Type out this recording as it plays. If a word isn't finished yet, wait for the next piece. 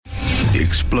the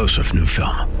explosive new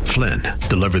film, Flynn,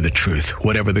 Deliver the Truth,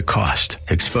 Whatever the Cost,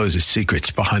 exposes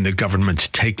secrets behind the government's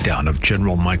takedown of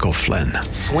General Michael Flynn.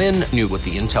 Flynn knew what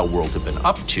the intel world had been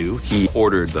up to. He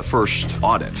ordered the first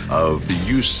audit of the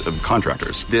use of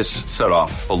contractors. This set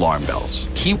off alarm bells.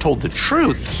 He told the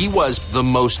truth. He was the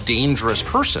most dangerous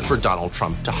person for Donald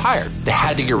Trump to hire. They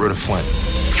had to get rid of Flynn.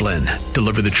 Flynn,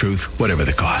 Deliver the Truth, Whatever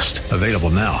the Cost. Available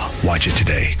now. Watch it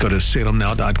today. Go to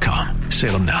salemnow.com.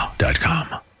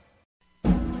 salemnow.com.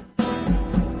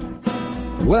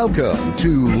 Welcome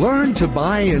to Learn to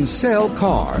Buy and Sell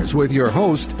Cars with your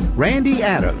host, Randy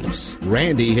Adams.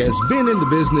 Randy has been in the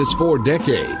business for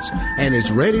decades and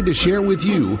is ready to share with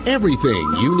you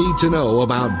everything you need to know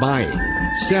about buying,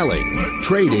 selling,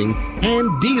 trading,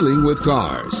 and dealing with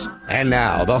cars. And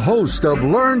now, the host of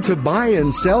Learn to Buy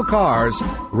and Sell Cars,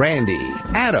 Randy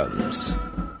Adams.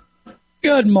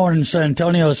 Good morning, San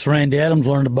Antonio. It's Randy Adams,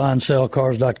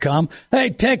 learntobuyandSellCars.com. Hey,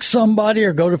 text somebody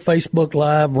or go to Facebook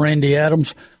Live, Randy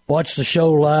Adams. Watch the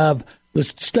show live. The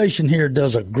station here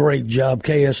does a great job,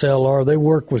 KSLR. They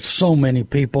work with so many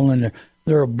people, and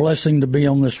they're a blessing to be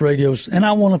on this radio. And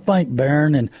I want to thank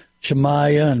Barron and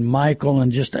Shemaiah and Michael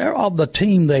and just all the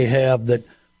team they have that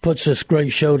puts this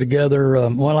great show together.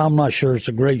 Well, I'm not sure it's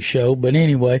a great show, but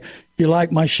anyway, if you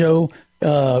like my show,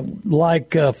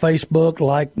 Facebook,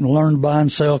 like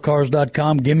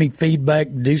learnbuyandSellCars.com. Give me feedback,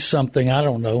 do something. I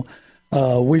don't know.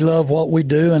 We love what we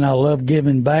do, and I love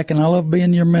giving back, and I love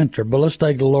being your mentor. But let's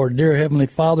thank the Lord. Dear Heavenly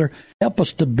Father, help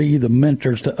us to be the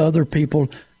mentors to other people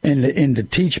and to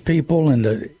teach people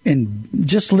and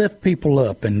just lift people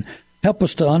up and help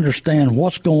us to understand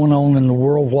what's going on in the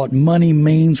world, what money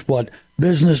means, what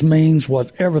business means,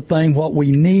 what everything, what we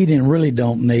need and really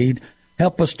don't need.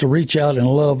 Help us to reach out and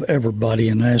love everybody,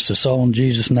 and I ask this all in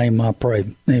Jesus' name I pray.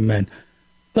 Amen.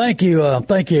 Thank you,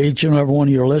 each and every one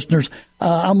of your listeners.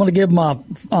 I'm going to give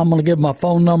my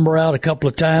phone number out a couple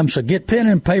of times. So get pen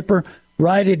and paper,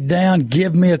 write it down,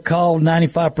 give me a call.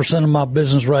 95% of my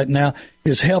business right now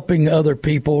is helping other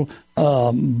people,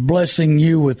 blessing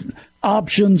you with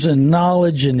options and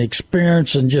knowledge and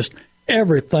experience and just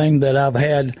everything that I've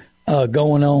had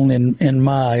going on in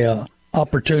my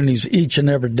opportunities each and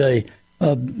every day.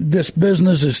 This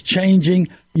business is changing.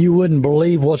 You wouldn't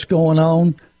believe what's going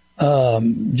on.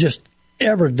 Just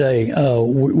every day,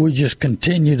 we just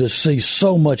continue to see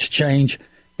so much change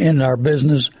in our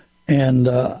business. And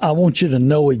I want you to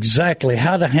know exactly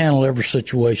how to handle every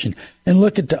situation and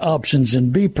look at the options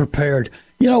and be prepared.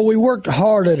 You know, we work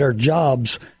hard at our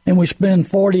jobs and we spend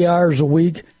 40 hours a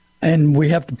week and we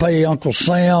have to pay Uncle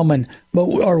Sam.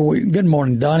 Good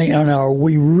morning, Donnie. And are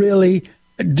we really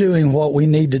doing what we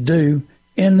need to do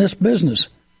in this business?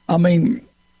 I mean,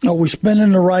 are we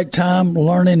spending the right time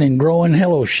learning and growing?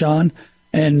 Hello, Sean,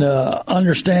 and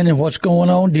understanding what's going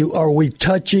on? Are we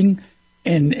touching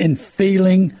and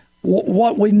feeling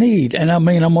what we need? And I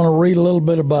mean, I'm going to read a little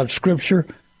bit about Scripture,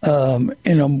 and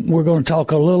we're going to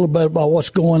talk a little bit about what's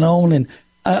going on. And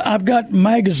I've got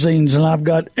magazines and I've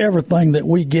got everything that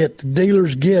we get, the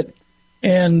dealers get,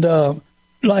 and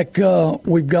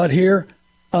we've got here,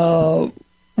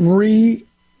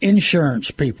 reinsurance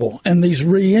people, and these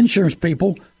reinsurance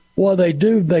people, what they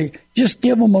do, they just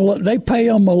give them they pay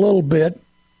them a little bit.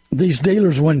 These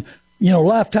dealers, when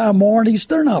lifetime warranties,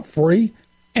 they're not free,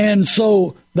 and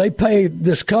so they pay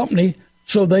this company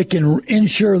so they can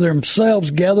insure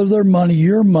themselves, gather their money,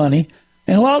 your money,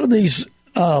 and a lot of these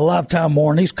lifetime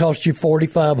warranties cost you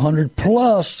 $4,500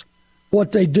 plus.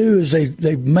 What they do is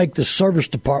they make the service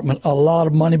department a lot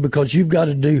of money because you've got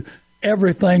to do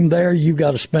everything there. You've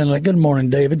got to spend, good morning,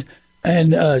 David,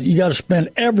 and you got to spend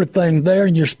everything there,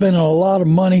 and you're spending a lot of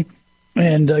money.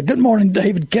 And good morning,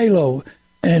 David Kalo.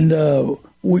 And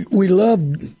we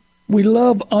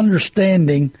love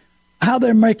understanding how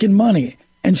they're making money.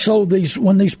 And so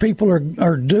when these people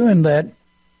are doing that,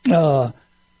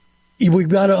 we've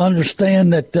got to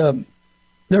understand that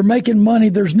they're making money.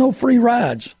 There's no free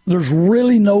rides. There's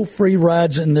really no free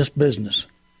rides in this business.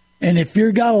 And if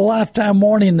you've got a lifetime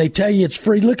warranty and they tell you it's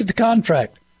free, look at the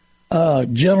contract.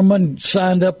 Gentleman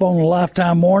signed up on a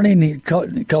lifetime warranty and it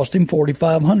cost him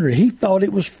 $4,500. He thought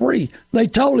it was free. They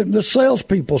told him, the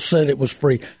salespeople said it was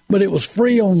free, but it was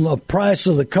free on the price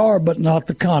of the car, but not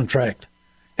the contract.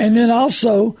 And then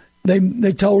also they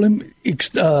told him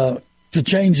to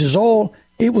change his oil.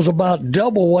 It was about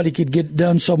double what he could get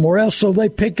done somewhere else. So they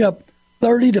pick up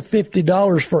 $30 to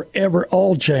 $50 for every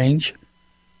oil change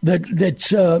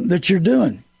that you're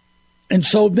doing. And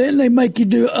so then they make you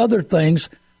do other things.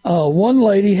 One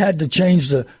lady had to change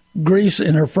the grease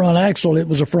in her front axle. It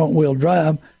was a front wheel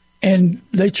drive, and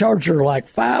they charged her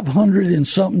like $500 and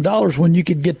something when you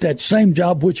could get that same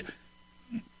job, which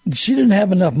she didn't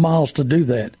have enough miles to do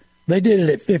that. They did it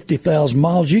at 50,000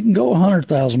 miles. You can go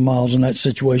 100,000 miles in that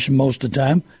situation most of the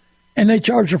time. And they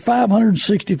charge her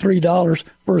 $563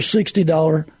 for a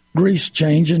 $60 grease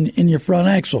change in your front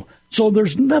axle. So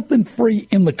there's nothing free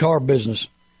in the car business.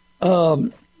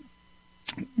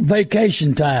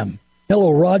 Vacation time.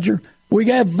 Hello, Roger. We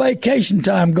got vacation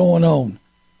time going on.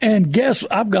 And guess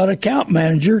I've got an account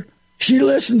manager. She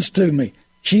listens to me.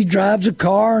 She drives a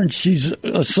car, and she's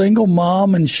a single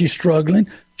mom, and she's struggling.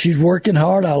 She's working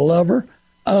hard. I love her.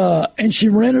 And she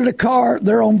rented a car.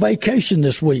 They're on vacation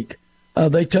this week.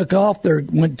 They took off. They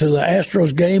went to the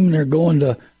Astros game, and they're going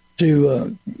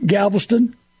to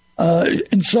Galveston.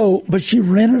 But she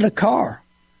rented a car.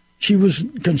 She was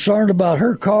concerned about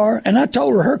her car, and I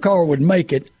told her car would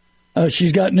make it.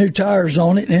 She's got new tires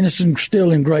on it, and it's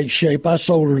still in great shape. I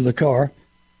sold her the car.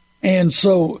 And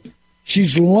so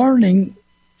she's learning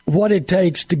what it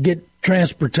takes to get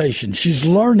transportation. She's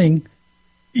learning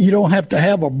you don't have to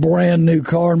have a brand new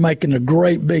car making the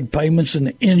great big payments and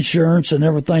the insurance and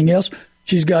everything else.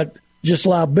 She's got just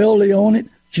liability on it.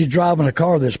 She's driving a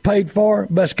car that's paid for.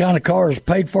 Best kind of car is a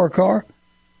paid for car.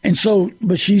 And so,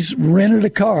 but she's rented a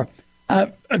car.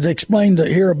 I explained to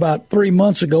here about 3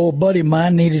 months ago, a buddy of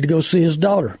mine needed to go see his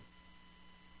daughter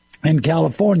in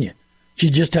California. She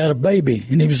just had a baby,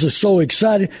 and he was just so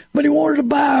excited. But he wanted to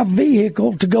buy a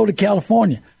vehicle to go to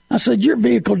California. I said, your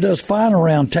vehicle does fine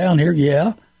around town here.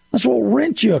 Yeah. I said, well,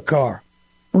 rent you a car.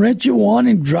 Rent you one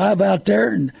and drive out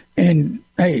there and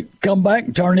hey, come back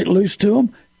and turn it loose to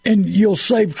them. And you'll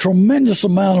save tremendous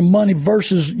amount of money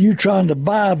versus you trying to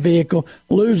buy a vehicle,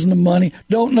 losing the money,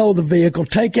 don't know the vehicle,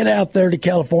 take it out there to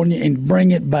California and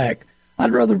bring it back.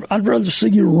 I'd rather see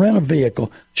you rent a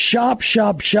vehicle. Shop,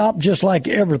 just like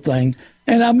everything.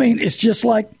 And I mean, it's just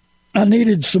like I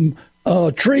needed some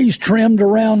trees trimmed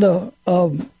around a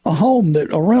rental home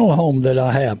that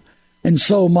I have. And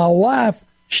so my wife,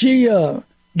 she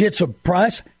gets a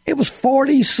price. It was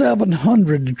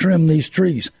 $4,700 to trim these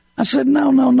trees. I said,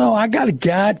 no. I got a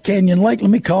guy at Canyon Lake. Let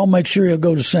me call, make sure he'll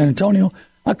go to San Antonio.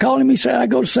 I called him. He said, I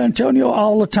go to San Antonio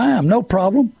all the time. No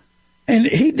problem. And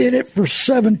he did it for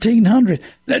 $1,700.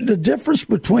 The difference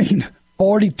between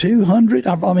 $4,700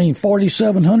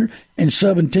 and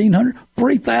 $1,700,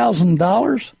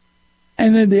 $3,000.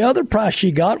 And then the other price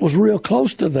she got was real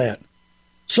close to that.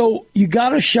 So you got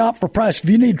to shop for price. If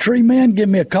you need tree man, give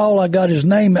me a call. I got his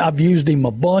name. I've used him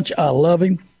a bunch. I love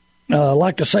him.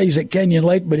 Like I say, he's at Canyon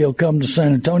Lake, but he'll come to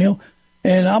San Antonio.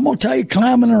 And I'm going to tell you,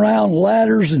 climbing around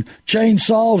ladders and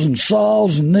chainsaws and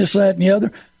saws and this, that, and the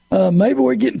other, maybe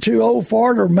we're getting too old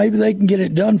for it, or maybe they can get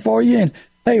it done for you. And,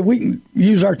 hey, we can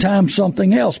use our time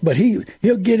something else. But he'll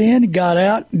get in, got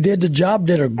out, did the job,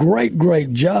 did a great,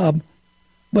 great job.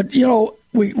 But, you know,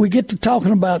 we get to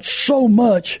talking about so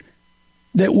much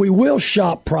that we will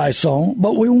shop price on,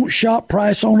 but we won't shop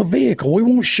price on a vehicle. We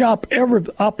won't shop every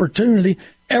opportunity,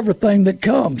 everything that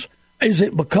comes. Is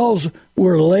it because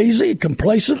we're lazy,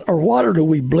 complacent, or what? Or do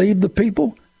we believe the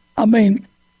people? I mean,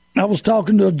 I was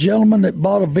talking to a gentleman that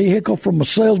bought a vehicle from a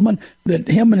salesman that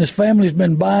him and his family's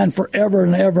been buying forever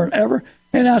and ever and ever.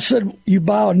 And I said, you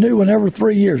buy a new one every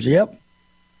 3 years. Yep.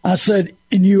 I said,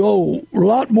 and you owe a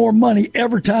lot more money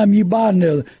every time you buy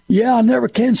another. Yeah, I never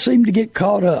can seem to get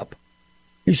caught up.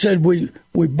 He said, we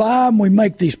buy them, we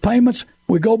make these payments,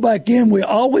 we go back in, we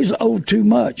always owe too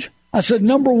much. I said,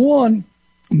 number one,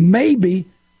 maybe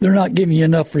they're not giving you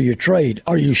enough for your trade.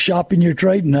 Are you shopping your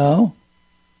trade? No.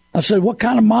 I said, what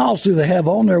kind of miles do they have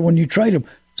on there when you trade them?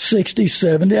 60,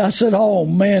 70. I said, oh,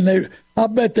 man, I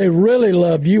bet they really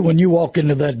love you when you walk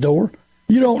into that door.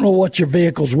 You don't know what your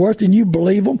vehicle's worth, and you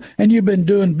believe them, and you've been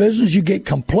doing business. You get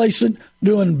complacent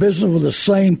doing business with the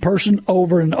same person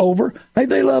over and over. Hey,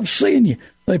 they love seeing you.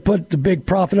 They put the big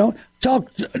profit on.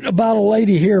 Talked about a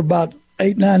lady here about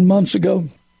 8-9 months ago.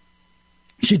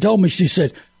 She told me, she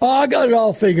said, oh, I got it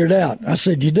all figured out. I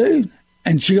said, you do?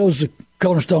 And she goes to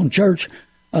Cornerstone Church,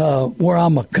 where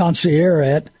I'm a concierge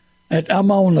at.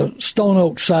 I'm on the Stone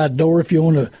Oak side door. If you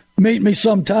want to meet me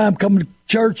sometime, come to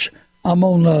church. I'm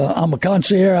a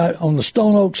concierge on the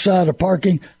Stone Oak side of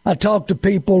parking. I talk to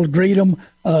people, greet them,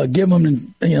 give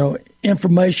them,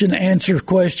 information, answer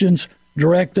questions,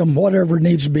 direct them, whatever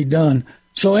needs to be done.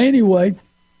 So anyway,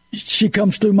 she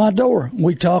comes through my door.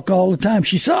 We talk all the time.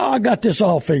 She said, I got this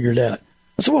all figured out.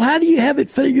 I said, well, how do you have it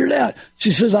figured out?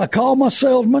 She says, I call my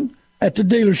salesman at the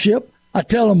dealership. I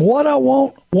tell him what I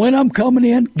want, when I'm coming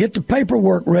in, get the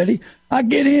paperwork ready. I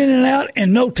get in and out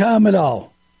in no time at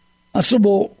all. I said,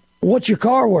 well, what's your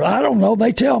car worth? I don't know.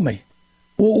 They tell me.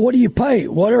 Well, what do you pay?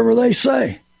 Whatever they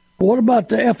say. What about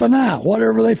the F&I?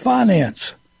 Whatever they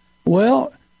finance.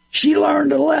 Well, she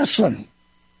learned a lesson.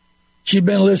 She'd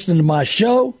been listening to my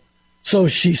show. So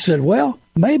she said, well,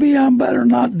 maybe I'm better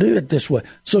not do it this way.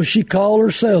 So she called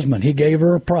her salesman. He gave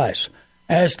her a price.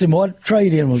 Asked him what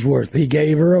trade-in was worth. He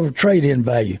gave her a trade-in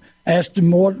value. Asked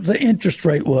him what the interest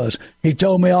rate was. He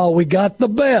told me, oh, we got the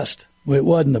best. Well, it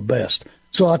wasn't the best.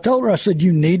 So I told her, I said,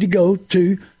 you need to go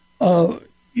to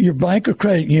your bank or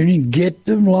credit union, get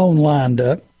the loan lined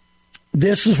up.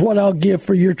 This is what I'll give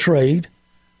for your trade.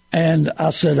 And I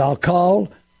said, I'll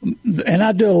call. And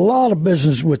I do a lot of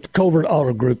business with Covert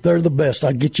Auto Group. They're the best.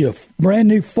 I get you a brand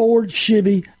new Ford,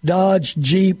 Chevy, Dodge,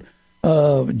 Jeep,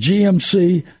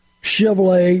 GMC,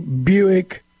 Chevrolet,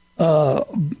 Buick,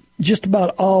 just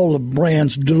about all the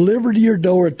brands delivered to your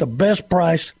door at the best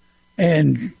price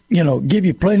and, give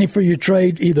you plenty for your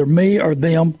trade, either me or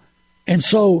them. And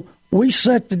so we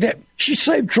set the debt. She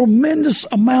saved tremendous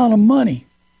amount of money.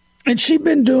 And she's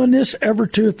been doing this every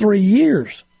 2 or 3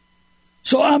 years.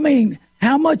 So,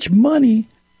 how much money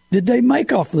did they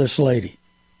make off of this lady?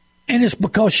 And it's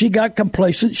because she got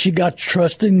complacent. She got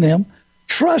trusting them.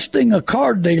 Trusting a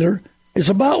car dealer is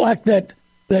about like that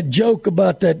joke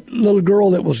about that little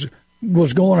girl that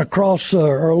was going across,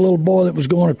 or a little boy that was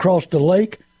going across the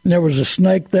lake, and there was a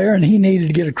snake there, and he needed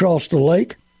to get across the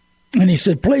lake. And he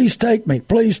said, please take me.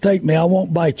 Please take me. I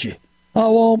won't bite you. I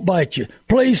won't bite you.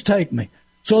 Please take me.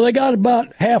 So they got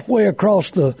about halfway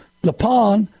across the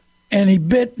pond, and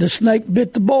the snake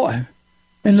bit the boy.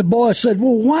 And the boy said,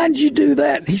 well, why'd you do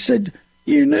that? He said,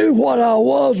 you knew what I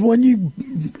was when you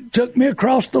took me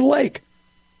across the lake.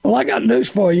 Well, I got news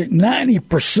for you.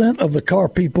 90% of the car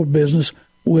people business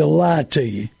will lie to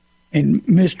you and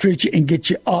mistreat you and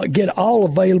get all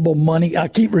available money. I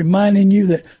keep reminding you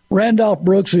that Randolph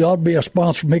Brooks, who ought to be a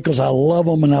sponsor for me because I love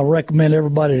them and I recommend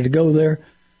everybody to go there,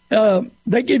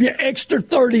 they give you extra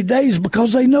 30 days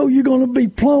because they know you're going to be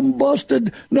plumb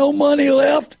busted, no money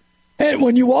left. And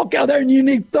when you walk out there and you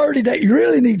need 30 days, you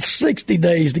really need 60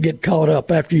 days to get caught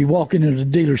up after you walk into the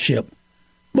dealership.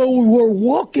 But we're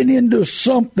walking into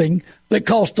something that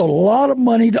costs a lot of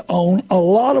money to own, a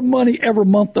lot of money every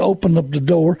month to open up the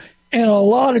door, and a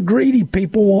lot of greedy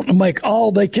people want to make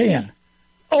all they can.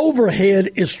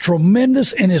 Overhead is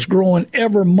tremendous, and it's growing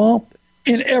every month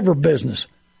in every business.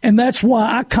 And that's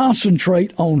why I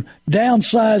concentrate on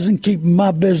downsizing, keeping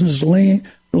my business lean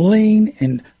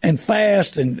and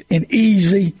fast and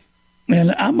easy.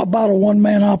 And I'm about a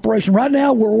one-man operation. Right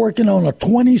now we're working on a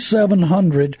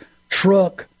 2,700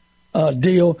 truck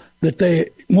deal that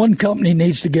one company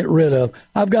needs to get rid of.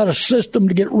 I've got a system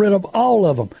to get rid of all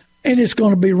of them. And it's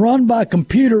going to be run by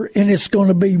computer, and it's going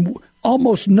to be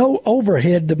almost no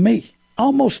overhead to me,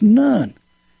 almost none.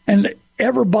 And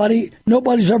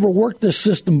nobody's ever worked this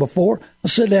system before. I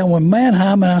sat down with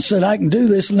Mannheim, and I said, I can do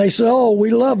this. And they said, oh,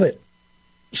 we love it.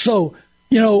 So,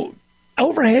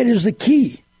 overhead is the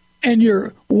key. And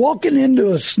you're walking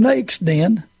into a snake's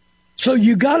den. So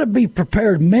you got to be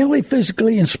prepared mentally,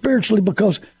 physically, and spiritually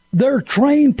because they're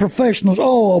trained professionals.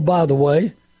 Oh, by the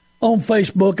way, on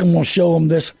Facebook, I'm going to show them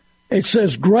this. It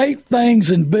says, great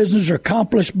things in business are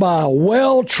accomplished by a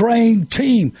well-trained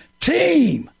team.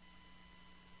 Team!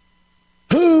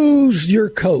 Who's your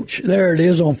coach? There it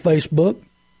is on Facebook.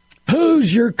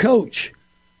 Who's your coach?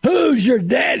 Who's your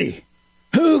daddy?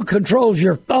 Who controls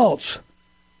your thoughts?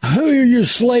 Who are you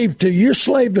slave to? You're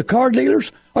slave to car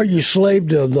dealers? Are you slave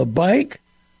to the bank,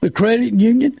 the credit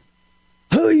union?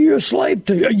 Who are you a slave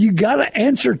to? You got to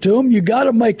answer to them. You got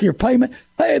to make your payment.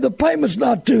 Hey, the payment's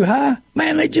not too high.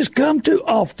 Man, they just come too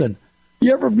often.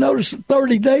 You ever noticed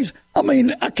 30 days?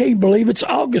 I can't believe it's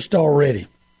August already.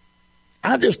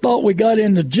 I just thought we got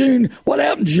into June. What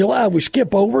happened in July? We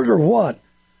skip over it or what?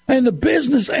 And the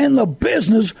business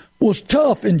was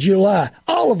tough in July.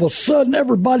 All of a sudden,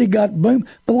 everybody got boom.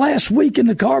 The last week in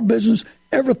the car business,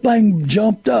 everything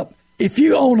jumped up. If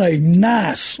you own a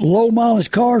nice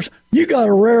low-mileage cars, you got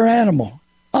a rare animal.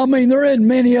 There ain't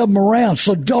many of them around,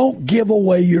 so don't give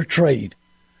away your trade.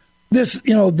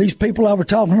 These people I was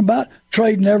talking about,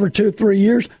 trading every 2 or 3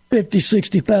 years, 50,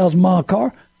 60,000-mile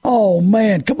car. Oh,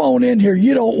 man, come on in here.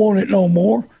 You don't want it no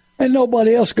more, and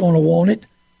nobody else going to want it.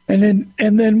 And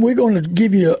then we're going to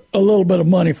give you a little bit of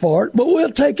money for it, but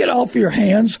we'll take it off your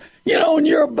hands. And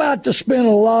you're about to spend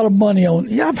a lot of money on.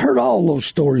 Yeah, I've heard all those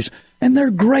stories. And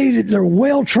they're graded. They're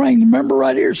well-trained. Remember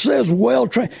right here it says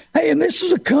well-trained. Hey, and this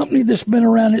is a company that's been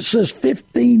around, it says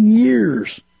 15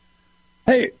 years.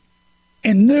 Hey,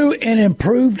 and new and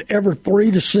improved every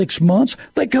 3 to 6 months.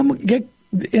 They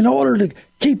in order to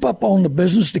keep up on the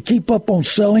business, to keep up on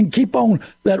selling, keep on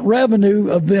that revenue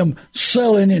of them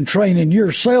selling and training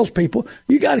your salespeople,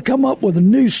 you got to come up with the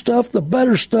new stuff, the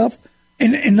better stuff,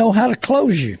 and know how to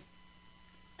close you.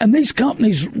 And these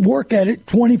companies work at it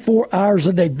 24 hours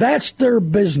a day. That's their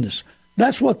business.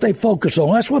 That's what they focus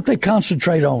on. That's what they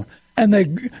concentrate on. And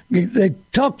they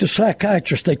talk to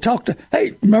psychiatrists. They talk to,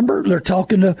 hey, remember, they're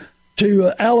talking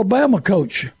to Alabama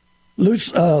coach,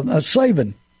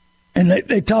 Saban. And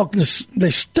they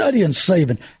study in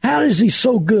Saban. How is he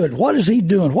so good? What is he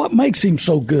doing? What makes him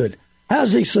so good? How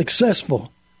is he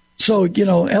successful? So,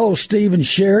 hello, Steve and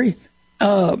Sherry.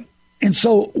 And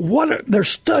so they're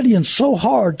studying so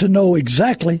hard to know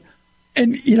exactly.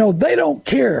 And, they don't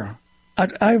care.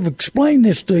 I've explained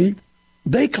this to you.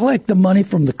 They collect the money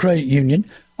from the credit union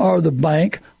or the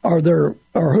bank or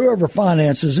whoever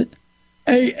finances it.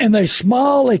 And they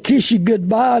smile, they kiss you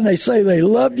goodbye, and they say they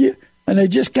love you. And they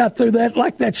just got through that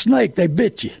like that snake. They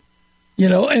bit you,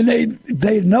 and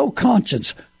they have no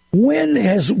conscience. When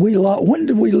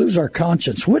did we lose our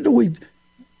conscience? When do we,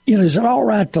 is it all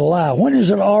right to lie? When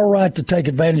is it all right to take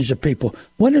advantage of people?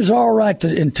 When is it all right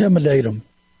to intimidate them?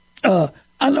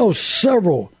 I know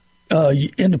several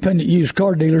independent used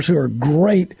car dealers who are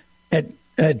great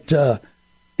at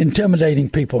intimidating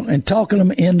people and talking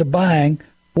them into buying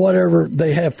whatever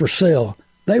they have for sale.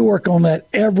 They work on that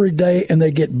every day, and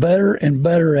they get better and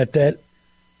better at that.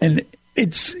 And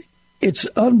it's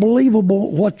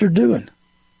unbelievable what they're doing.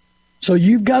 So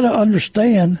you've got to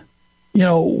understand,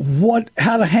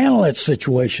 how to handle that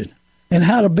situation and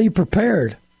how to be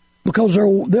prepared, because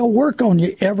they'll work on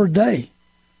you every day.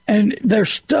 And they're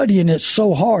studying it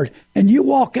so hard. And you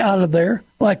walk out of there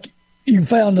like you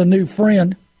found a new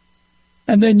friend,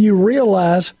 and then you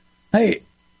realize, hey,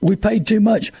 we paid too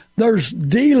much. There's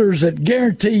dealers that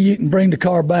guarantee you can bring the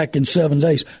car back in 7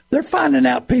 days. They're finding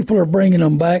out people are bringing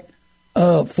them back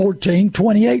 14,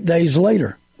 28 days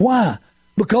later. Why?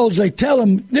 Because they tell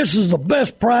them this is the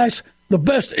best price, the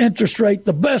best interest rate,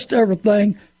 the best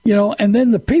everything, and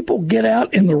then the people get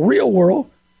out in the real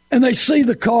world and they see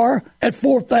the car at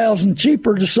 $4,000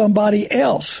 cheaper to somebody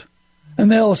else. And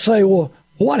they'll say, well,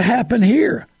 what happened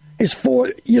here? It's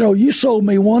you sold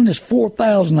me one that's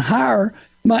 $4,000 higher.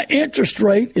 My interest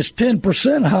rate is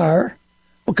 10% higher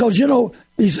because,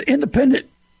 these independent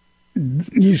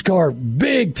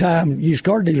big-time used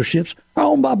car dealerships are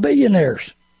owned by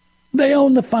billionaires. They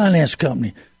own the finance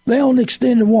company. They own the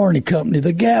extended warranty company,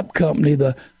 the Gap company,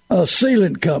 the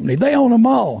sealant company. They own them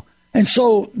all. And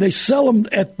so they sell them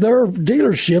at their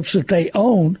dealerships that they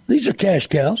own. These are cash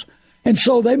cows. And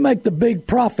so they make the big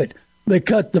profit. They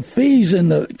cut the fees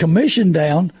and the commission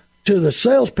down to the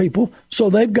salespeople, so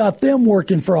they've got them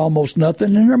working for almost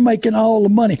nothing, and they're making all the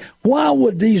money. Why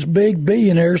would these big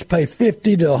billionaires pay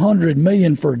 $50 to $100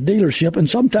 million for a dealership, and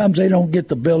sometimes they don't get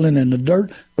the building in the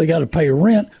dirt, they got to pay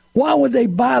rent? Why would they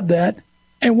buy that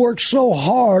and work so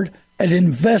hard at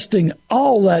investing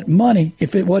all that money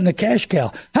if it wasn't a cash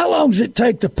cow? How long does it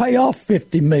take to pay off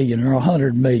 $50 million or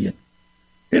 $100 million?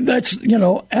 And that's,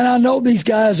 and I know these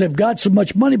guys have got so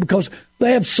much money because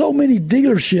they have so many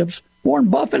dealerships. Warren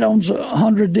Buffett owns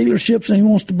 100 dealerships, and he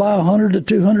wants to buy 100 to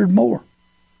 200 more.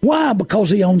 Why? Because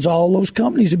he owns all those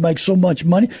companies. He makes so much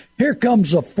money. Here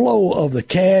comes the flow of the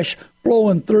cash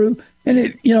flowing through.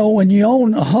 And, when you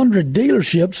own 100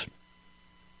 dealerships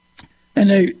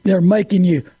and they're making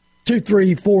you $2,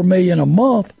 $3, $4 million a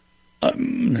month,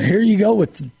 here you go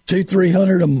with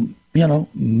 $200,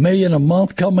 $300 million a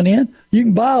month coming in. You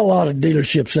can buy a lot of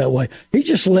dealerships that way. He's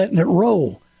just letting it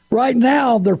roll. Right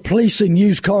now, they're policing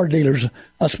used car dealers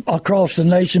across the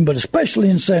nation, but especially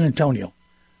in San Antonio.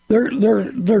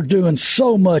 They're doing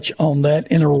so much on that,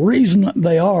 and the reason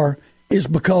they are is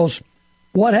because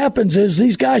what happens is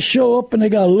these guys show up and they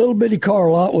got a little bitty car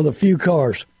lot with a few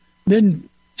cars. Then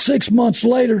 6 months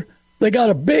later, they got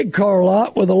a big car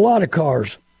lot with a lot of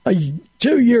cars.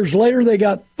 2 years later, they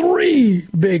got 3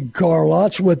 big car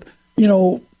lots with,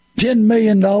 $10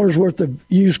 million worth of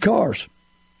used cars.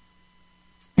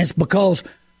 It's because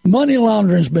money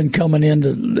laundering's been coming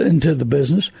into the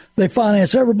business. They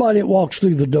finance everybody that walks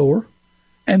through the door,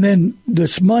 and then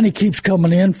this money keeps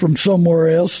coming in from somewhere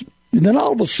else. And then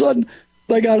all of a sudden,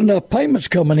 they got enough payments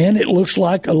coming in. It looks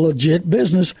like a legit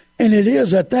business, and it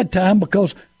is at that time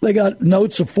because they got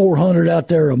notes of $400 out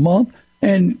there a month,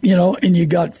 and and you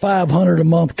got $500 a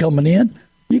month coming in.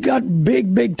 You got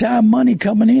big time money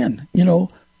coming in. $200,000,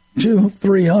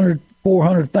 $300,000,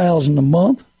 $400,000 a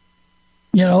month.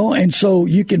 And so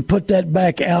you can put that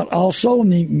back out also,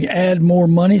 and you can add more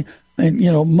money, and,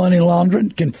 money laundering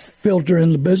can filter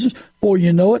in the business. Before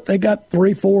you know it, they got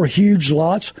 3-4 huge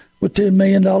lots with $10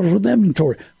 million worth of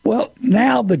inventory. Well,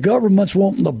 now the government's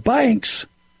wanting the banks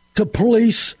to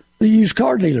police the used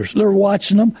car dealers. They're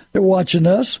watching them. They're watching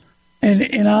us,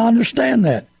 and I understand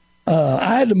that.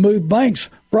 I had to move banks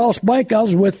Frost Bank I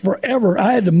was with forever.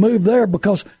 I had to move there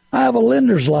because I have a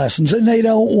lender's license, and they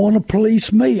don't want to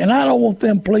police me, and I don't want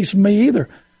them policing me either.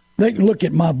 They can look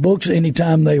at my books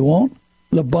anytime they want,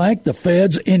 the bank, the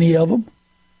feds, any of them.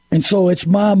 And so it's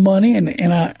my money,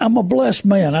 and I'm a blessed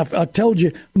man. I told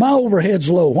you, my overhead's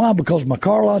low. Why? Because my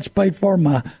car lot's paid for,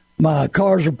 my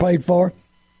cars are paid for,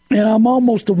 and I'm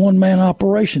almost a one-man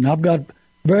operation. I've got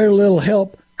very little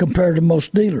help compared to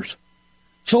most dealers.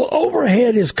 So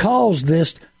overhead has caused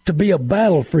this to be a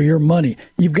battle for your money.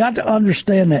 You've got to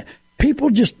understand that.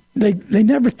 People just, they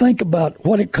never think about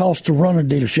what it costs to run a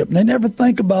dealership. They never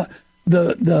think about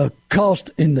the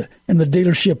cost in the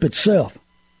dealership itself.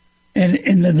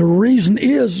 And the reason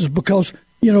is because,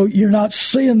 you're not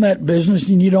seeing that business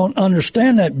and you don't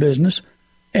understand that business.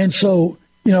 And so,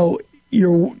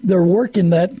 they're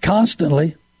working that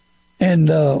constantly. And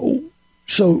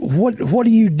so what are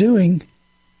you doing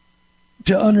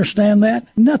to understand that?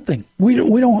 Nothing.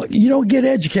 You don't get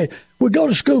educated. We go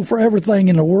to school for everything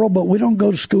in the world, but we don't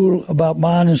go to school about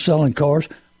buying and selling cars,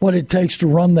 what it takes to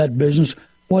run that business,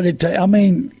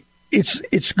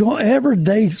 it's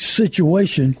everyday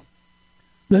situation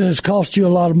that has cost you a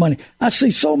lot of money. I see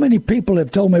so many people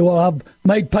have told me, well, I've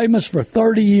made payments for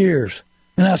 30 years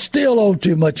and I still owe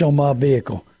too much on my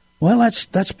vehicle. Well,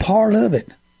 that's part of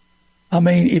it.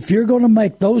 If you're going to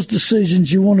make those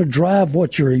decisions, you want to drive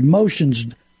what your emotions,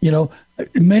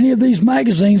 many of these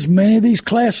magazines, many of these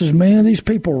classes, many of these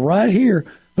people right here,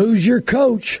 who's your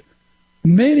coach,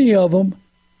 many of them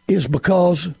is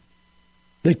because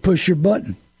they push your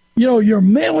button. You're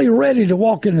mentally ready to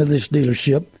walk into this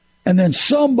dealership, and then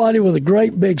somebody with a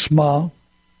great big smile.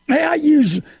 Hey, I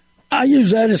use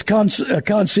that as a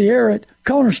concierge at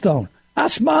Cornerstone. I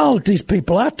smile at these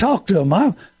people. I talk to them.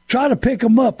 I try to pick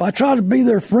them up. I try to be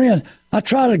their friend. I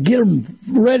try to get them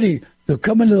ready to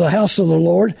come into the house of the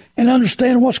Lord and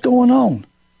understand what's going on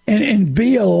and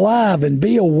be alive and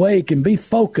be awake and be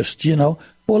focused,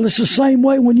 Well, it's the same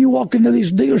way when you walk into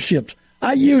these dealerships.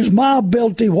 I use my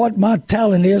ability, what my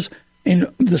talent is,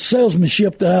 in the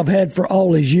salesmanship that I've had for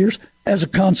all these years as a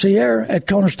concierge at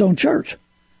Cornerstone Church.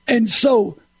 And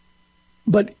so,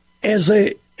 but as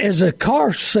a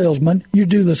car salesman, you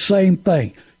do the same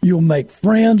thing. You'll make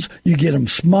friends, you get them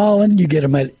smiling, you get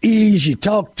them at ease, you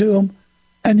talk to them,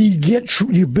 and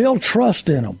you build trust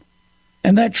in them.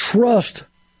 And that trust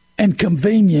and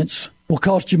convenience will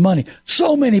cost you money.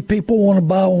 So many people want to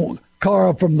buy a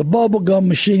car from the bubblegum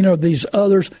machine or these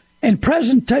others, and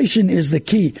presentation is the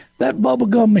key. That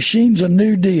bubblegum machine's a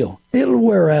new deal. It'll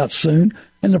wear out soon.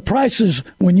 And the prices,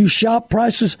 when you shop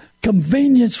prices,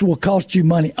 convenience will cost you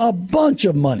money, a bunch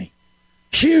of money,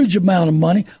 huge amount of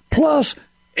money. Plus,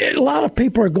 a lot of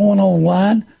people are going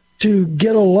online to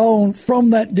get a loan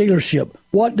from that dealership.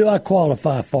 What do I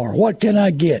qualify for? What can I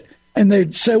get? And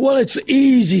they say, well, it's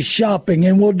easy shopping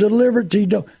and we'll deliver it to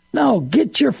you. No,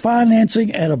 get your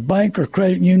financing at a bank or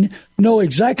credit union. Know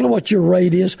exactly what your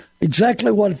rate is,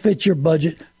 exactly what fits your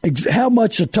budget, how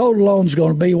much the total loan is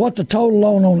going to be, what the total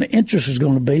loan on the interest is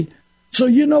going to be. So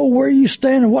you know where you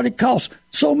stand and what it costs.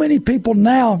 So many people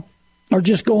now are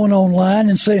just going online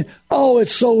and saying, oh,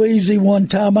 it's so easy one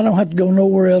time. I don't have to go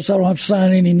nowhere else. I don't have to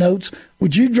sign any notes.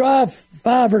 Would you drive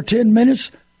 5 or 10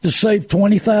 minutes to save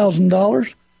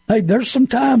 $20,000? Hey, there's some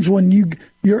times when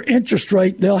your interest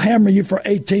rate, they'll hammer you for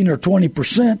 18 or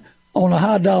 20% on a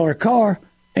high-dollar car,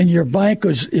 and your bank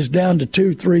is down to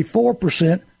 2, 3,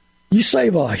 4%. You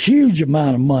save a huge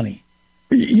amount of money.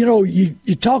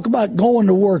 You talk about going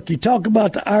to work. You talk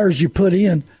about the hours you put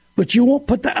in, but you won't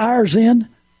put the hours in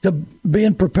to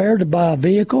being prepared to buy a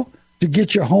vehicle, to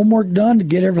get your homework done, to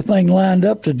get everything lined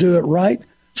up, to do it right.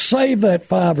 Save that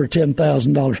 $5,000 or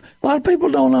 $10,000. A lot of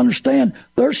people don't understand.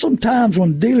 There's some times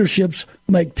when dealerships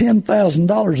make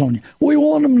 $10,000 on you. We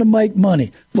want them to make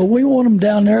money, but we want them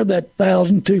down there that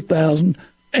 $1,000, $2,000.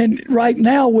 And right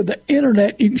now with the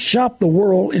internet, you can shop the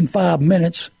world in 5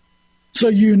 minutes, so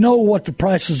you know what the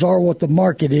prices are, what the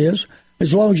market is.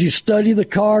 As long as you study the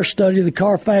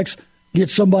Carfax, get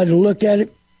somebody to look at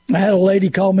it. I had a lady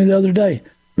call me the other day,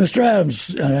 Mr. Adams.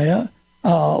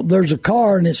 There's a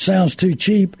car and it sounds too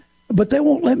cheap, but they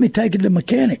won't let me take it to the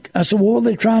mechanic. I said, well, what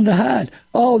are they trying to hide?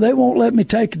 Oh, they won't let me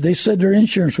take it. They said their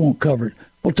insurance won't cover it.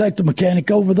 We'll take the mechanic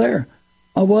over there.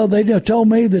 Oh, well, they told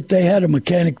me that they had a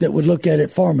mechanic that would look at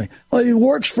it for me. Well, he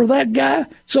works for that guy,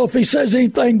 so if he says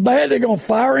anything bad, they're going to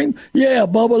fire him? Yeah,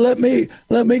 Bubba,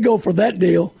 let me go for that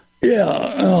deal.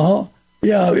 Yeah,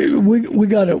 Yeah, we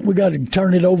got to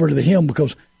turn it over to him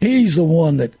because he's the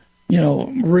one that,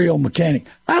 real mechanic.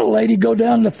 I had a lady go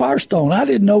down to Firestone. I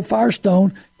didn't know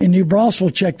Firestone in New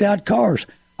Braunfels checked out cars.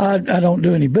 I don't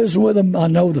do any business with them. I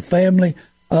know the family.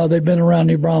 They've been around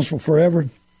New Braunfels forever.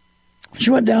 She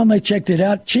went down, they checked it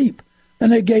out cheap,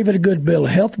 and they gave it a good bill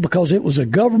of health because it was a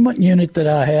government unit that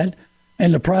I had,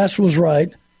 and the price was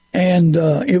right, and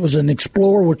it was an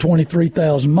Explorer with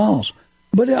 23,000 miles.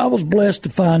 But I was blessed to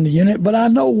find the unit, but I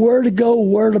know where to go,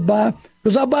 where to buy,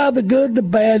 because I buy the good, the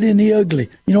bad, and the ugly.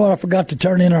 You know what? I forgot to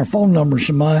turn in our phone number,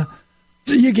 Shemaiah.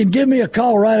 So you can give me a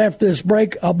call right after this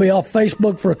break. I'll be off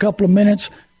Facebook for a couple of minutes.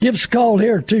 Give us a call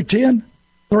here at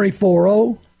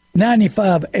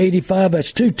 210-340-9585.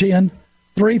 That's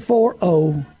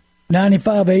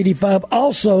 210-340-9585.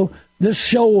 Also, this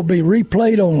show will be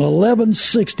replayed on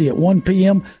 1160 at 1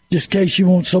 p.m. Just in case you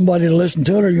want somebody to listen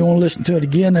to it or you want to listen to it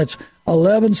again. That's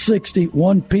 1160,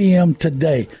 1 p.m.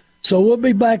 today. So we'll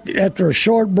be back after a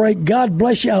short break. God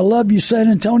bless you. I love you, San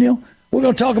Antonio. We're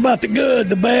going to talk about the good,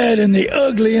 the bad, and the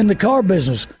ugly in the car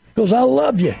business because I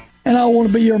love you, and I want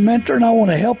to be your mentor, and I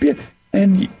want to help you.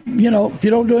 And, you know, if you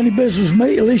don't do any business with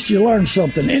me, at least you learn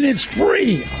something. And it's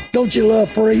free. Don't you love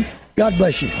free? God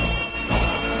bless you.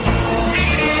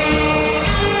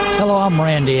 Hello, I'm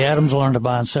Randy Adams,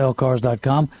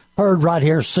 LearnToBuyAndSellCars.com. Heard right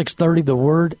here, 6:30, The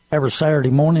Word, every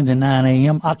Saturday morning at 9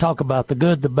 a.m. I talk about the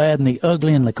good, the bad, and the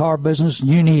ugly in the car business.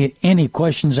 You need any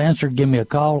questions answered, give me a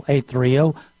call,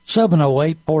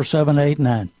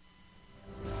 830-708-4789.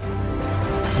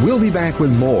 We'll be back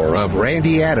with more of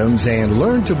Randy Adams and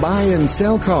Learn to Buy and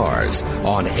Sell Cars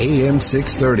on AM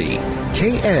 630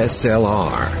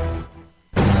 KSLR.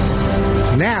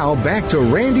 Now back to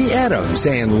Randy Adams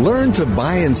and Learn to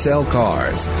Buy and Sell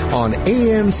Cars on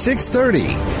AM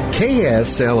 630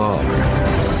 KSLR.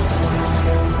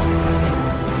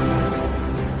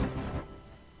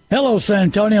 Hello, San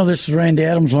Antonio. This is Randy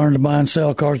Adams,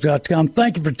 LearnToBuyAndSellCars.com.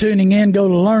 Thank you for tuning in. Go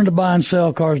to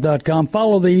LearnToBuyAndSellCars.com.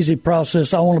 Follow the easy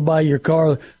process. I want to buy your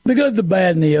car, the good, the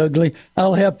bad, and the ugly.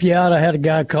 I'll help you out. I had a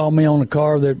guy call me on a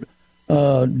car that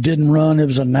didn't run. It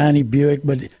was a 90 Buick,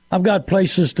 but I've got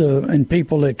places and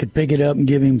people that could pick it up and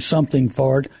give him something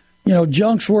for it. You know,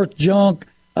 junk's worth junk.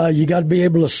 You got to be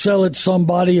able to sell it to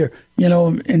somebody, or, you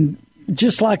know, and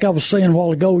just like I was saying a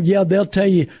while ago, yeah, they'll tell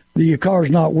you that your car's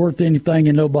not worth anything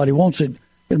and nobody wants it.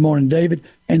 Good morning, David.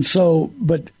 And so,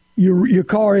 but your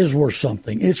car is worth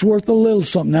something. It's worth a little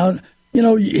something. Now, you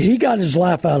know, he got his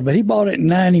life out of it. He bought it in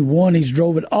 91. He's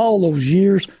drove it all those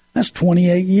years. That's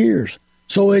 28 years.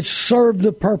 So it served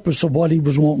the purpose of what he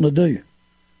was wanting to do.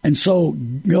 And so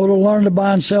go to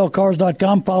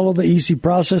LearnToBuyAndSellCars.com. Follow the easy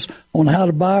process on how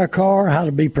to buy a car, how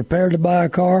to be prepared to buy a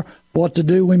car, what to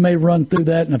do. We may run through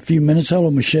that in a few minutes. Hello,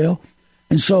 Michelle.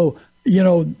 And so, you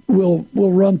know, we'll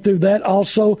run through that.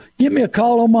 Also, give me a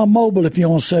call on my mobile if you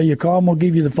want to sell your car. I'm going to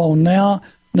give you the phone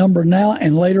number now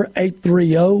and later,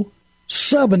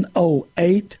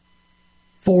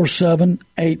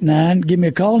 830-708-4789. Give me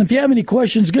a call. And if you have any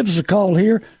questions, give us a call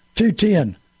here,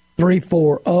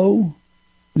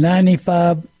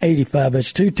 210-340-9585.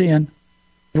 That's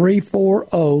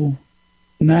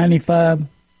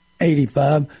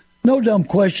 210-340-9585. No dumb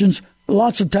questions.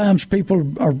 Lots of times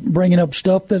people are bringing up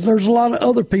stuff that there's a lot of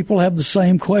other people have the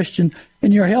same question,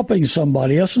 and you're helping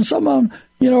somebody else. And some of them,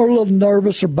 you know, are a little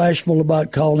nervous or bashful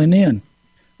about calling in.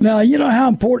 Now, you know how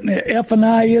important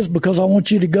F&I is, because I want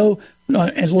you to go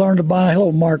and learn to buy.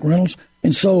 Hello, Mark Reynolds.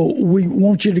 And so we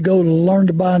want you to go to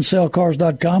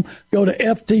LearnToBuyAndSellCars.com. Go to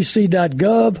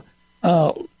FTC.gov.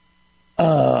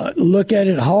 Look at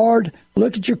it hard.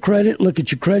 Look at your credit. Look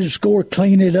at your credit score.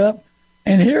 Clean it up.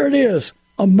 And here it is,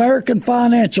 American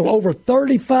Financial, over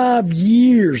 35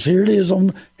 years. Here it is.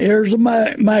 Here's a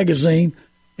magazine.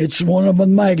 It's one of the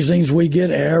magazines we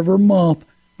get every month.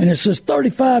 And it says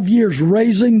 35 years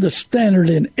raising the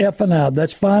standard in F&I.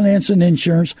 That's finance and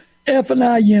insurance.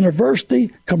 F&I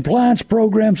University, compliance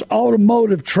programs,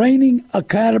 automotive training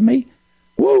academy.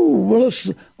 Woo! Well,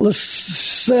 let's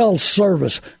sell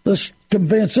service. Let's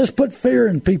convince. Let's put fear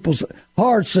in people's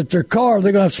hearts that their car,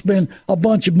 they're going to spend a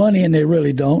bunch of money and they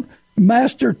really don't.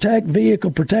 Master Tech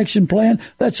Vehicle Protection Plan,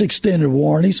 that's extended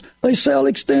warranties. They sell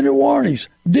extended warranties.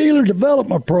 Dealer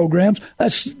development programs,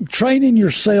 that's training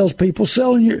your salespeople,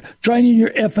 training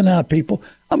your F&I people.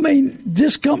 I mean,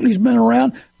 this company's been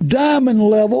around, diamond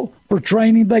level for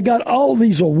training. They got all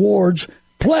these awards,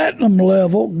 platinum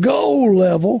level, gold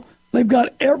level. They've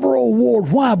got every award.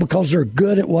 Why? Because they're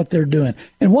good at what they're doing.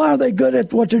 And why are they good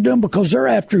at what they're doing? Because they're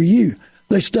after you.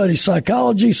 They study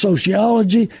psychology,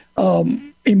 sociology,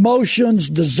 emotions,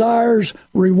 desires,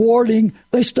 rewarding.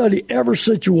 They study every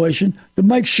situation to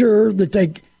make sure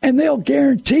that they'll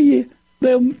guarantee you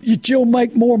that you'll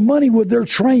make more money with their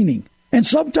training. And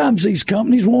sometimes these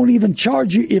companies won't even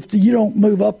charge you if you don't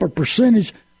move up a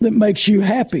percentage that makes you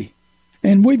happy.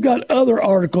 And we've got other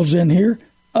articles in here.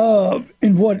 Do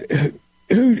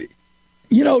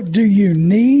you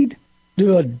need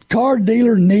Do a car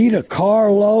dealer need a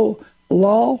car law?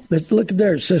 Look at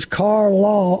there. It says car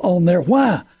law on there.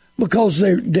 Why? Because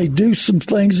they do some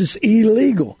things that's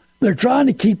illegal. They're trying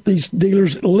to keep these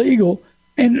dealers legal,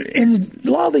 and a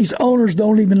lot of these owners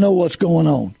don't even know what's going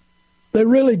on. They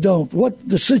really don't. What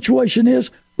the situation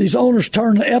is, these owners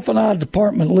turn the F&I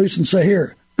department loose and say,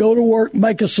 here, go to work,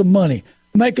 make us some money,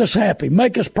 make us happy,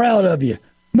 make us proud of you,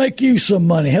 make you some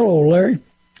money. Hello, Larry.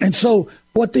 And so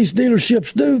what these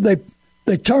dealerships do,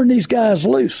 they turn these guys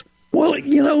loose. Well,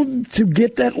 to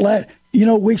get that,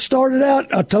 we started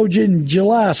out, I told you, in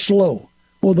July slow.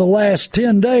 Well, the last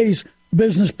 10 days,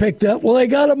 business picked up. Well, they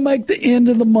got to make the end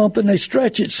of the month, and they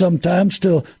stretch it sometimes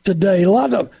till today. A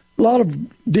lot of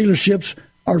dealerships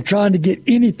are trying to get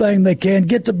anything they can,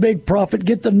 get the big profit,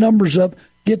 get the numbers up,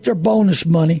 get their bonus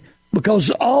money,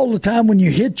 because all the time when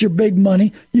you hit your big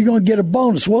money, you're going to get a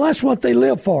bonus. Well, that's what they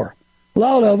live for. A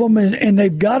lot of them, and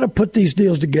they've got to put these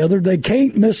deals together. They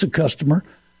can't miss a customer.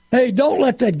 Hey, don't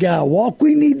let that guy walk.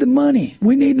 We need the money.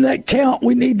 We need that count.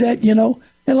 We need that,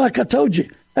 And like I told you,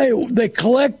 hey, they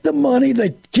collect the money,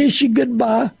 they kiss you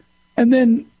goodbye, and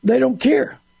then they don't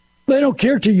care. They don't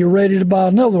care till you're ready to buy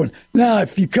another one. Now,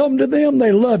 if you come to them,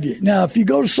 they love you. Now, if you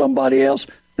go to somebody else,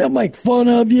 they'll make fun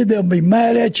of you. They'll be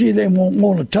mad at you. They won't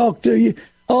want to talk to you.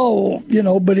 Oh,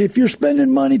 but if you're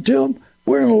spending money to them,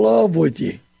 we're in love with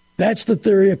you. That's the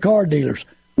theory of car dealers.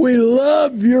 We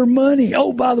love your money.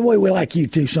 Oh, by the way, we like you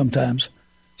too sometimes.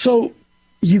 So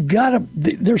you've got to,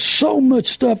 there's so much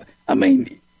stuff. I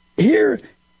mean, here,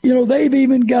 they've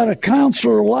even got a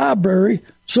counselor library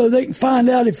so they can find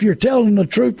out if you're telling the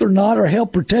truth or not, or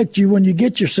help protect you when you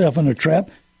get yourself in a trap.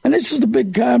 And this is the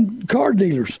big time car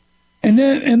dealers. And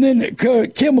then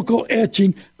chemical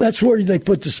etching, that's where they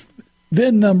put this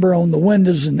VIN number on the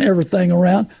windows and everything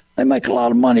around. They make a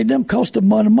lot of money. It doesn't cost them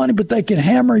money, but they can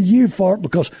hammer you for it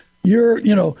because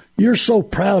you're so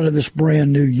proud of this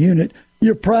brand new unit.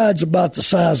 Your pride's about the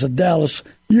size of Dallas.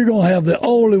 You're going to have the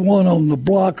only one on the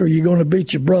block, or you're going to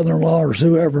beat your brother-in-law or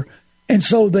whoever. And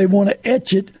so they want to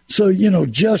etch it so,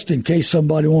 just in case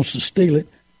somebody wants to steal it.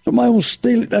 Somebody wants to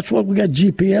steal it. That's what we got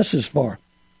GPSs for.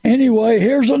 Anyway,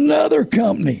 here's another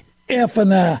company,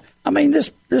 F&I. I mean,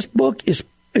 this book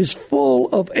is full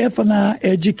of F&I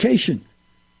education.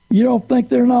 You don't think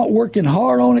they're not working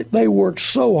hard on it? They work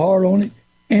so hard on it,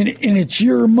 and it's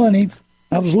your money.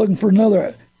 I was looking for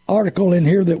another article in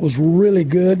here that was really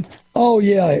good. Oh,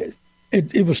 yeah,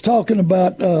 it was talking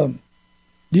about do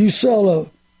you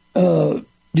sell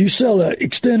a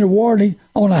extended warranty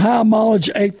on a high mileage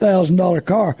 $8,000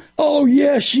 car? Oh,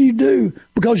 yes, you do,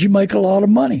 because you make a lot of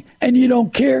money, and you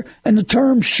don't care, and the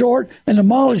term's short, and the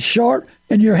mileage short,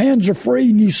 and your hands are free,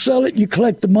 and you sell it, you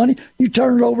collect the money, you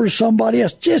turn it over to somebody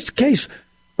else, just in case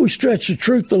we stretch the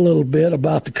truth a little bit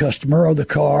about the customer or the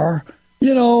car.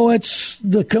 It's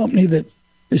the company that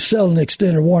is selling the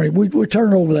extended warranty. We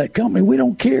turn it over to that company. We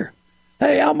don't care.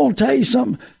 Hey, I'm going to tell you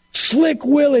something. Slick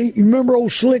Willie, you remember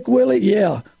old Slick Willie?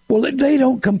 Yeah. Well, they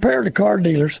don't compare to car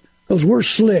dealers because we're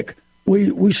slick.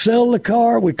 We sell the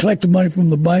car, we collect the money from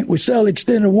the bank. We sell the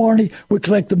extended warranty, we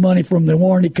collect the money from the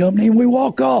warranty company, and we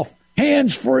walk off.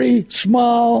 Hands free,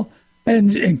 smile,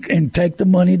 and take the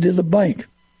money to the bank.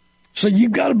 So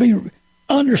you've got to be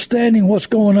understanding what's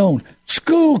going on.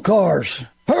 School cars,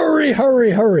 hurry,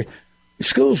 hurry, hurry.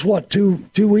 School's what, two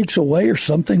weeks away or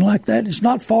something like that? It's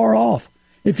not far off.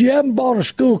 If you haven't bought a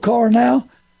school car now,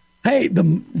 hey,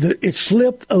 it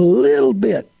slipped a little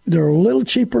bit. They're a little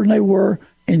cheaper than they were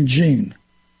in June.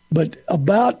 But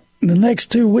about the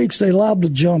next 2 weeks, they're liable to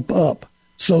jump up.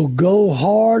 So go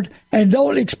hard, and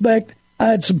don't expect. I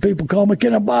had some people call me,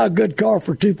 can I buy a good car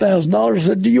for $2,000? I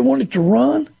said, do you want it to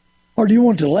run, or do you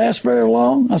want it to last very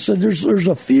long? I said, there's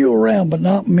a few around, but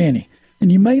not many.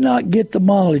 And you may not get the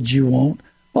mileage you want.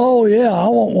 Oh, yeah, I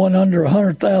want one under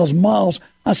 100,000 miles.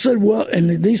 I said, well,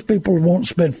 and these people won't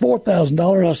spend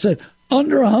 $4,000. I said,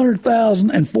 under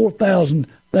 100,000 and 4,000,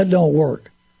 that don't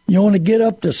work. You want to get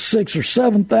up to 6,000 or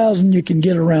 7,000, you can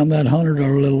get around that 100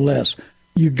 or a little less.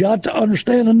 You got to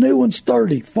understand a new one's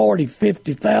 $30,000,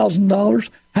 $40,000, $50,000.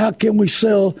 How can we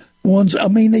sell ones? I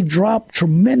mean, they drop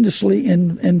tremendously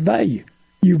in value.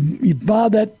 You buy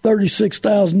that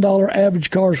 $36,000 average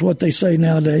car is what they say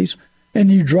nowadays,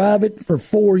 and you drive it for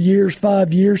 4 years,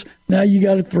 5 years. Now you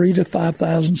got a $3,000 to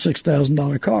 $5,000,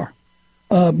 $6,000 car.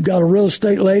 Got a real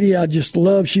estate lady I just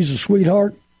love. She's a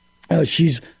sweetheart.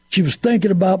 She was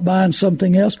thinking about buying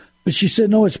something else, but she said,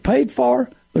 no, it's paid for.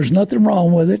 There's nothing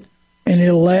wrong with it, and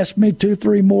it'll last me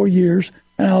 2-3 more years,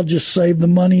 and I'll just save the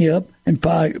money up and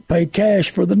pay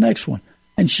cash for the next one.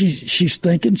 and she's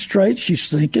thinking straight. She's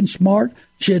thinking smart.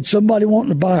 She had somebody wanting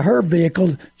to buy her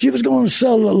vehicle. She was going to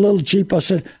sell it a little cheap. I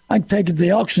said, I can take it to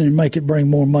the auction and make it bring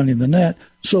more money than that.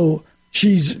 So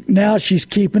she's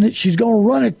keeping it. She's going to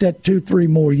run it that 2-3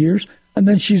 more years, and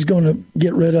then she's going to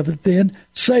get rid of it then,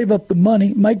 save up the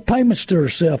money, make payments to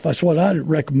herself. That's what I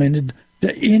recommended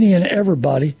to any and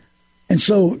everybody. And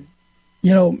so,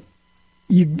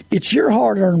 it's your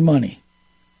hard-earned money.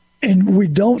 And we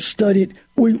don't study it.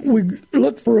 We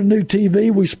look for a new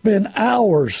TV. We spend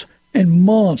hours and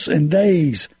months and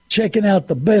days checking out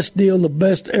the best deal, the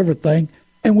best everything.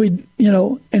 And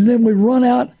and then we run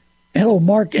out, hello,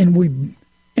 Mark, and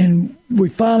we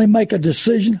finally make a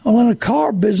decision. Well, in a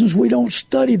car business, we don't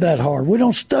study that hard. We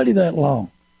don't study that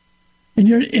long. And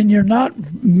you're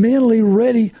not mentally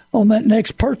ready on that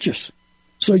next purchase.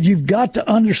 So you've got to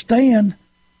understand,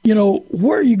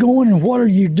 where are you going and what are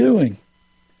you doing?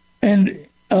 And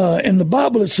in the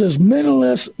Bible, it says,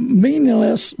 meaningless,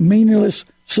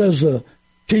 says the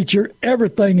teacher,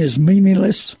 everything is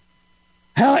meaningless.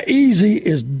 How easy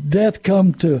is death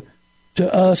come to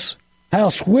us? How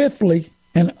swiftly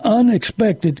and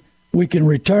unexpected we can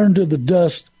return to the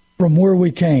dust from where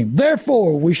we came.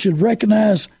 Therefore, we should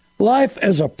recognize life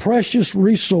as a precious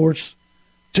resource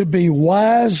to be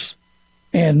wise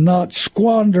and not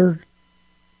squandered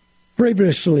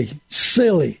frivolously.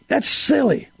 Silly. That's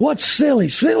silly. What's silly?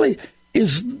 Silly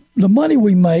is the money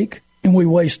we make and we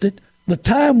waste it, the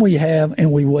time we have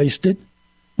and we waste it.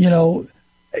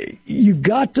 You've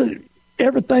got to,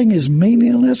 everything is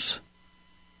meaningless.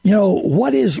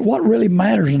 What really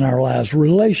matters in our lives?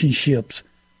 Relationships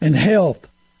and health.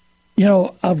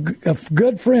 A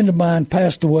good friend of mine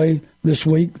passed away this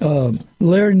week,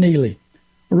 Larry Neely.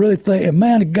 I really think a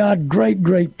man of God,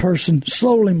 great person.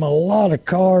 Sold him a lot of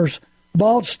cars,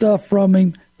 bought stuff from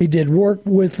him. He did work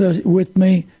with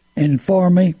me and for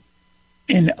me.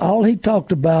 And all he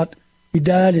talked about, he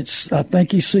died I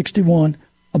think he's 61,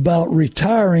 about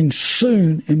retiring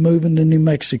soon and moving to New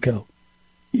Mexico.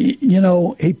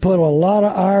 He put a lot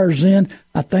of hours in.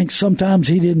 I think sometimes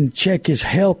he didn't check his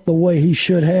health the way he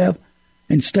should have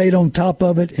and stayed on top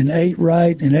of it and ate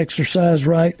right and exercised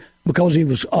right because he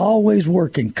was always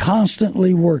working,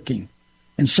 constantly working.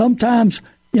 And sometimes,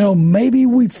 maybe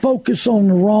we focus on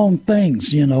the wrong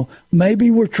things,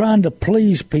 Maybe we're trying to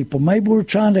please people. Maybe we're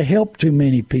trying to help too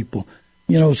many people.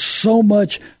 There's so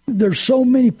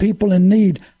many people in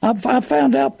need. I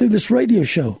found out through this radio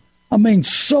show.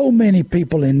 So many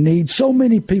people in need, so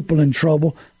many people in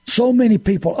trouble, so many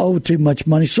people owe too much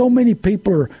money, so many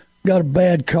people got a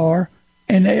bad car,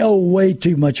 and they owe way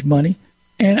too much money.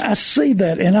 And I see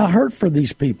that, and I hurt for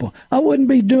these people. I wouldn't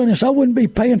be doing this. I wouldn't be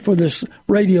paying for this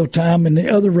radio time and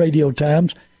the other radio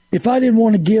times if I didn't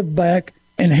want to give back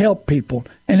and help people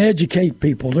and educate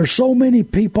people. There's so many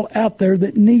people out there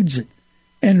that needs it.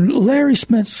 And Larry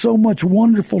spent so much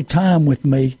wonderful time with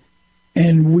me.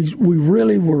 And we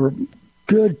really were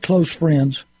good, close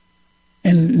friends.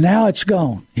 And now it's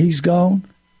gone. He's gone.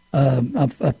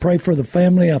 I pray for the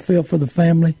family. I feel for the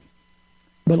family.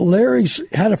 But Larry's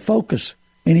had a focus,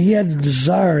 and he had a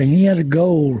desire, and he had a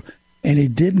goal, and he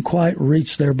didn't quite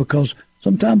reach there because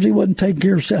sometimes he wasn't taking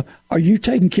care of himself. Are you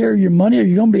taking care of your money? Are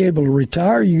you going to be able to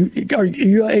retire? Are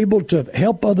you able to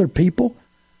help other people?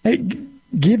 Hey,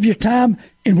 give your time.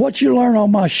 And what you learn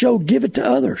on my show, give it to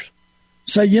others.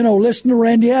 Say, listen to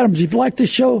Randy Adams. If you like this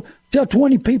show, tell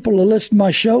 20 people to listen to my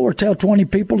show or tell 20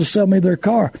 people to sell me their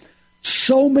car.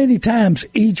 So many times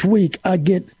each week I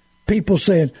get people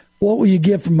saying, what will you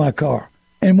give for my car?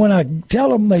 And when I tell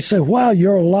them, they say, wow,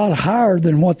 you're a lot higher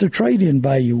than what their trade-in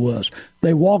value was.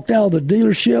 They walked out of the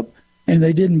dealership and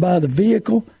they didn't buy the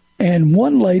vehicle. And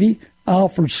one lady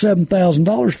offered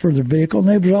 $7,000 for the vehicle, and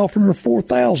they was offering her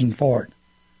 $4,000 for it.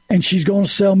 And she's going to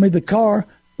sell me the car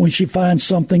when she finds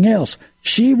something else.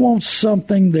 She wants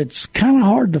something that's kind of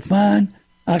hard to find.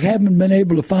 I haven't been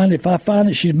able to find it. If I find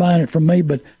it, she's buying it from me.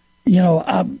 But,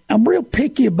 I'm real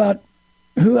picky about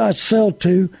who I sell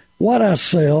to, what I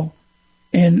sell,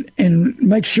 and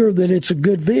make sure that it's a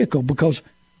good vehicle because,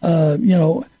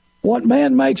 what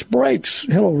man makes breaks.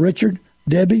 Hello, Richard,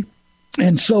 Debbie.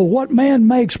 And so what man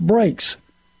makes breaks.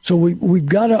 So we've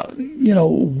got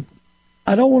to,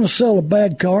 I don't want to sell a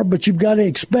bad car, but you've got to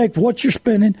expect what you're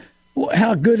spending.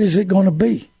 How good is it going to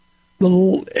be?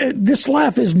 This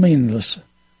life is meaningless.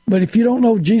 But if you don't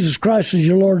know Jesus Christ as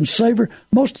your Lord and Savior,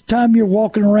 most of the time you're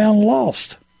walking around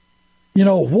lost.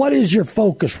 What is your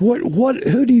focus?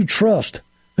 Who do you trust?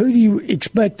 Who do you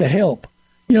expect to help?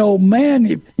 Man,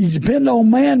 if you depend on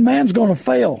man, man's going to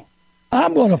fail.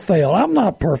 I'm going to fail. I'm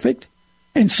not perfect.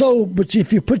 And so, but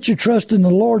if you put your trust in the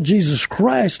Lord Jesus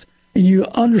Christ and you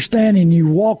understand and you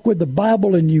walk with the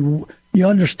Bible and you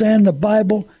understand the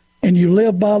Bible and you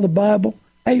live by the Bible,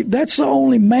 hey, that's the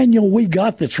only manual we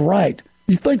got that's right.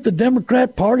 You think the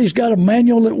Democrat Party's got a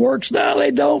manual that works? No,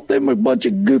 they don't. They're a bunch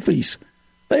of goofies.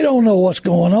 They don't know what's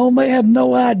going on. They have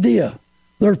no idea.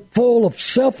 They're full of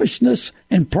selfishness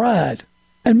and pride,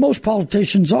 and most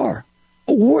politicians are.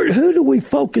 Who do we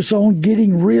focus on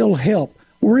getting real help,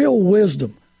 real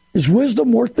wisdom? Is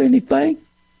wisdom worth anything?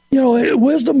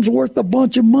 Wisdom's worth a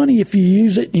bunch of money if you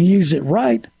use it and use it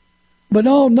right. But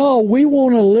no, we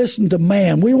want to listen to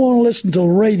man. We want to listen to the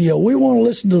radio. We want to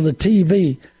listen to the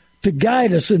TV to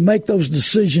guide us and make those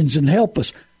decisions and help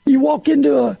us. You walk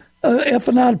into a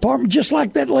F&I department just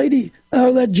like that lady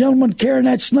or that gentleman carrying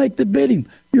that snake that bit him.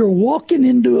 You're walking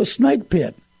into a snake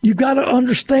pit. You got to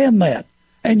understand that.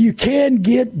 And you can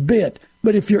get bit.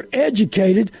 But if you're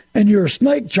educated and you're a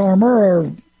snake charmer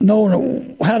or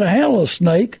know how to handle a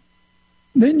snake,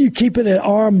 then you keep it at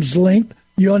arm's length.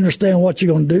 You understand what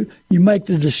you're going to do. You make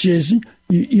the decision.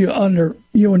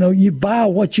 You buy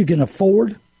what you can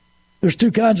afford. There's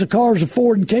two kinds of cars,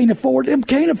 afford and can't afford. Them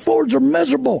can't affords are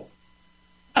miserable.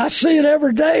 I see it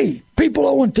every day. People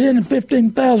owing $10,000 and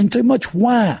 $15,000 too much.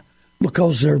 Why?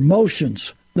 Because their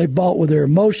emotions. They bought with their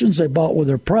emotions. They bought with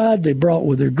their pride. They bought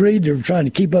with their greed. They were trying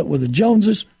to keep up with the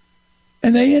Joneses.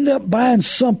 And they end up buying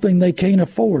something they can't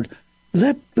afford.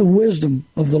 Let the wisdom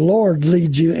of the Lord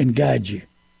lead you and guide you.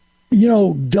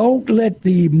 Don't let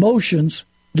the emotions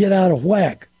get out of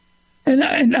whack. And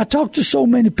I talk to so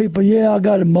many people, I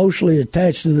got emotionally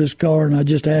attached to this car and I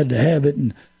just had to have it.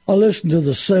 And I listen to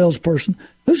the salesperson.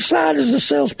 Whose side is the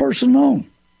salesperson on?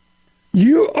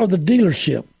 You are the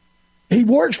dealership. He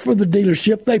works for the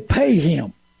dealership. They pay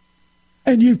him.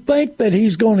 And you think that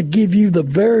he's going to give you the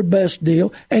very best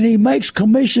deal, and he makes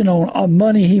commission on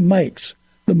money he makes.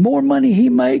 The more money he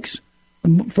makes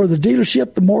for the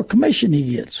dealership, the more commission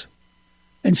he gets.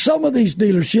 And some of these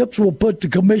dealerships will put the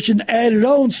commission added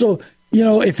on, so,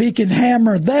 if he can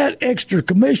hammer that extra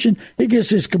commission, he gets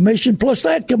his commission plus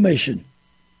that commission.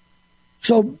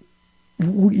 So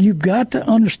you've got to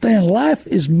understand life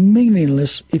is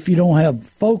meaningless if you don't have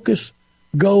focus,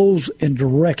 goals, and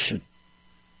direction.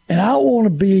 And I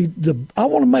want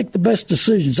to make the best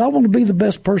decisions. I want to be the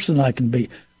best person I can be.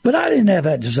 But I didn't have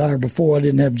that desire before I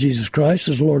didn't have Jesus Christ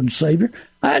as Lord and Savior.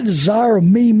 I had a desire of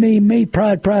me,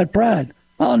 pride. I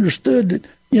understood that,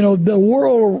 the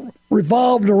world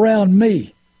revolved around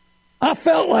me. I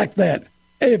felt like that.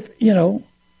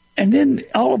 And then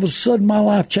all of a sudden my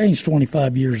life changed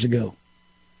 25 years ago.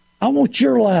 I want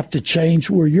your life to change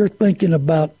where you're thinking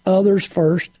about others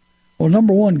first. Well,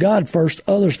 number one, God first,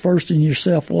 others first, and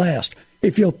yourself last.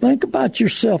 If you'll think about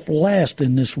yourself last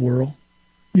in this world,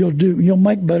 you'll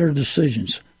make better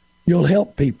decisions. You'll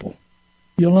help people.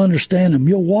 You'll understand them.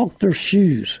 You'll walk their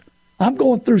shoes. I'm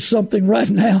going through something right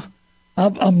now.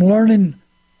 I'm learning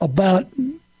about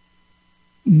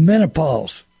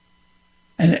menopause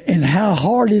and how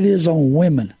hard it is on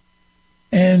women.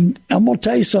 And I'm going to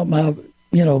tell you something.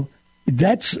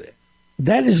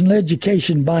 That is an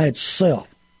education by itself.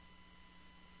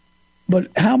 But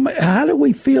how do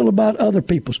we feel about other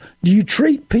people's? Do you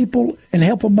treat people and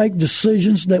help them make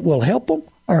decisions that will help them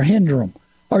or hinder them?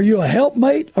 Are you a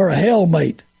helpmate or a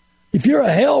hellmate? If you're a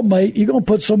hellmate, you're going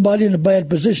to put somebody in a bad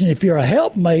position. If you're a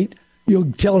helpmate,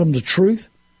 you'll tell them the truth.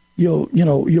 You'll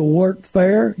work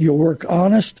fair. You'll work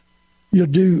honest. You'll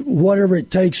do whatever it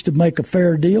takes to make a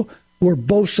fair deal where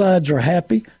both sides are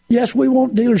happy. Yes, we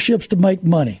want dealerships to make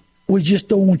money. We just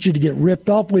don't want you to get ripped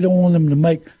off. We don't want them to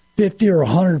make 50 or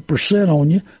 100%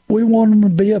 on you. We want them to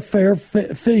be a fair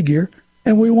figure,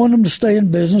 and we want them to stay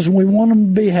in business, and we want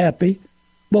them to be happy,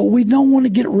 but we don't want to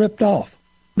get ripped off.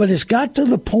 But it's got to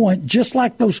the point, just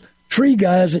like those tree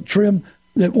guys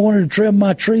that wanted to trim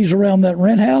my trees around that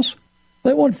rent house.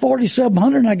 They wanted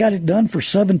 $4,700, and I got it done for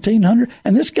 $1,700.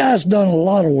 And this guy's done a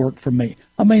lot of work for me.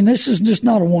 I mean, this is just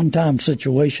not a one-time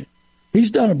situation. He's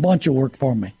done a bunch of work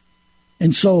for me.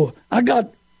 And so I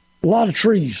got a lot of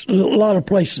trees, a lot of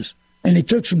places. And he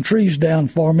took some trees down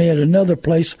for me at another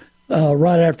place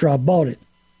right after I bought it.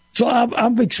 So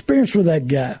I've experienced with that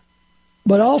guy.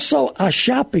 But also, I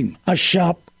shop him. I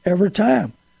shop every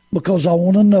time because I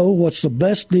want to know what's the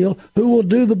best deal, who will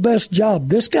do the best job.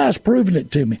 This guy's proven it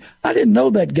to me. I didn't know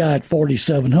that guy at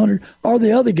 $4,700 or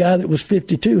the other guy that was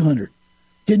 $5,200.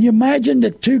 Can you imagine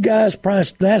that two guys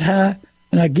priced that high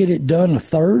and I get it done a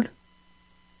third?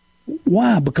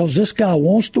 Why? Because this guy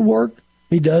wants to work.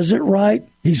 He does it right.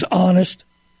 He's honest.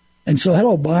 And so,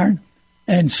 hello, Byron.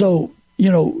 And so,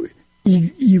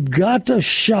 you've got to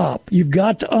shop. You've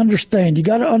got to understand. You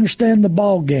got to understand the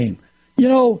ball game.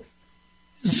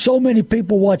 So many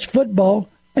people watch football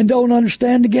and don't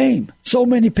understand the game. So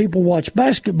many people watch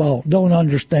basketball, don't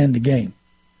understand the game.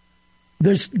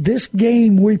 This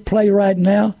game we play right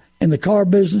now in the car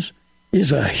business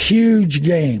is a huge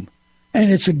game.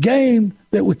 And it's a game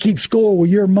that we keep score with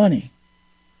your money.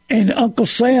 And Uncle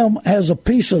Sam has a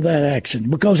piece of that action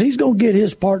because he's going to get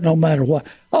his part no matter what.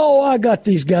 Oh, I got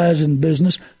these guys in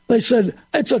business. They said,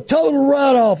 it's a total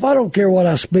write-off. I don't care what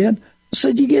I spend. I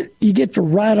said, you get to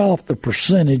write off the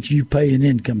percentage you pay in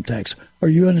income tax. Are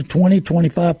you in the 20,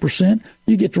 25%?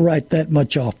 You get to write that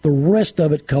much off. The rest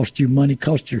of it costs you money,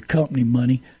 costs your company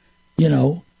money, you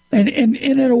know. And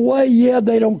in a way, yeah,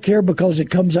 they don't care because it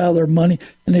comes out of their money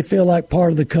and they feel like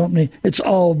part of the company. It's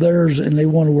all theirs and they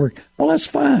want to work. Well, that's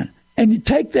fine. And you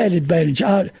take that advantage.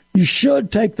 You should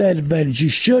take that advantage. You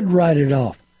should write it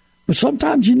off. But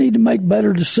sometimes you need to make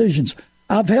better decisions.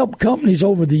 I've helped companies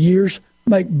over the years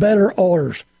make better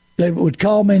orders. They would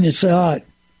call me and say, all right,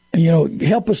 you know,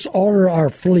 help us order our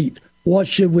fleet. What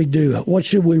should we do? What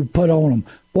should we put on them?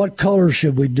 What colors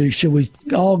should we do? Should we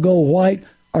all go white?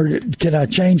 Or can I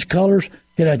change colors?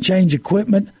 Can I change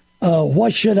equipment?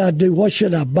 What should I do? What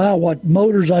should I buy? What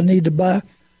motors I need to buy?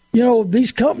 You know,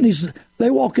 these companies, they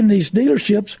walk in these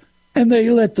dealerships and they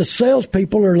let the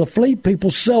salespeople or the fleet people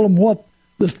sell them what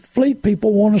the fleet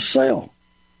people want to sell.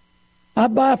 I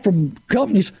buy from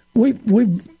companies.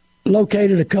 We've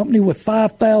located a company with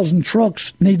 5,000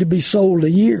 trucks need to be sold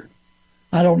a year.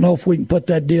 I don't know if we can put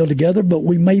that deal together, but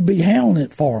we may be handling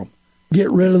it for them. Get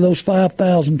rid of those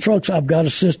 5,000 trucks. I've got a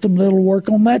system that'll work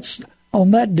on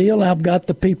that deal. I've got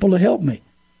the people to help me.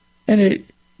 And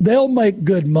they'll make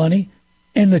good money,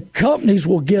 and the companies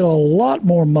will get a lot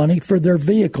more money for their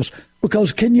vehicles.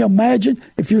 Because can you imagine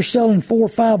if you're selling 400 or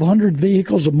 500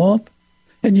 vehicles a month,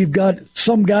 and you've got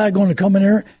some guy going to come in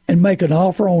there and make an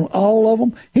offer on all of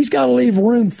them? He's got to leave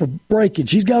room for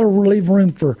breakage. He's got to leave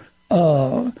room for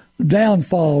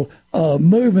downfall,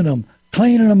 moving them,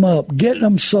 cleaning them up, getting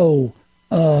them sold.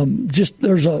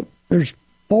 There's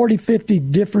 40, 50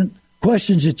 different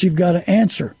questions that you've got to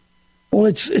answer. Well,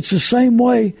 it's the same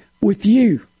way with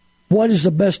you. What is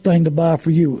the best thing to buy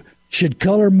for you? Should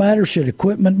color matter? Should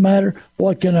equipment matter?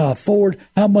 What can I afford?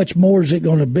 How much more is it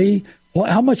going to be?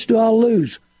 How much do I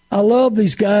lose? I love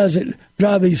these guys that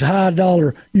drive these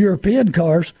high-dollar European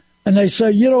cars, and they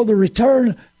say, you know, the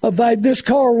return of this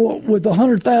car with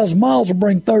 100,000 miles will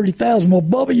bring 30,000. Well,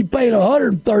 Bubba, you paid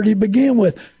 130 to begin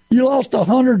with. You lost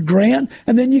 $100,000,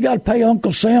 and then you got to pay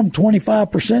Uncle Sam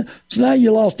 25%. So now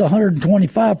you lost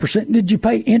 125%. Did you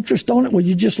pay interest on it? Well,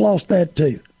 you just lost that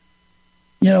too.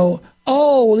 You know,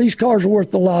 these cars are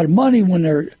worth a lot of money when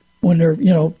they're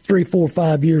 3, 4,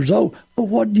 5 years old. But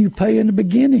what do you pay in the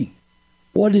beginning?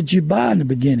 What did you buy in the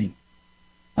beginning?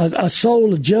 I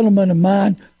sold a gentleman of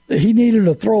mine that he needed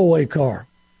a throwaway car.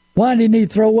 Why did he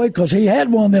need throwaway? Because he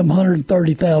had one of them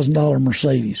 $130,000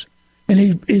 Mercedes. And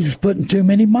he was putting too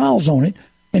many miles on it.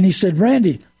 And he said,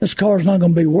 Randy, this car's not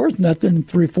going to be worth nothing in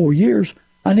 3 or 4 years.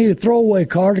 I need a throwaway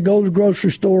car to go to the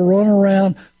grocery store, run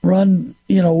around,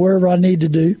 wherever I need to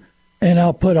do. And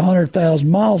I'll put 100,000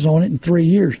 miles on it in 3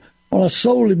 years. Well, I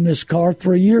sold him this car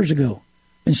 3 years ago.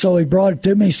 And so he brought it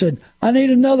to me. He said, I need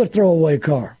another throwaway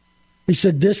car. He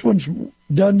said, this one's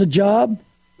done the job.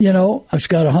 You know, it's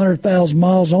got 100,000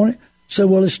 miles on it. I said,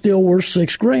 well, it's still worth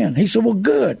 $6,000. He said, well,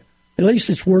 good. At least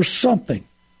it's worth something.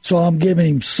 So I'm giving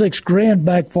him $6,000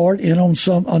 back for it and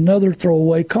on another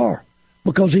throwaway car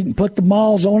because he can put the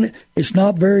miles on it. It's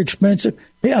not very expensive.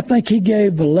 Yeah, I think he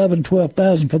gave $11,000,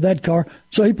 $12,000 for that car.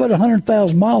 So he put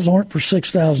 100,000 miles on it for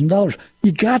 $6,000.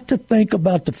 You got to think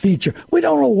about the future. We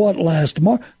don't know what lasts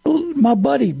tomorrow. My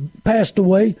buddy passed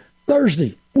away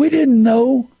Thursday. We didn't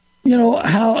know,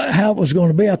 how it was going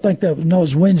to be. I think that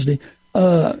was Wednesday.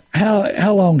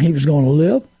 How long he was going to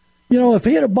live. You know, if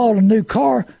he had bought a new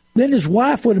car, then his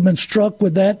wife would have been struck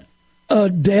with that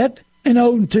debt and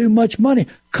owed him too much money.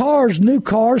 New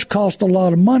cars cost a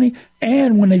lot of money,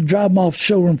 and when they drive them off the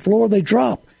showroom floor, they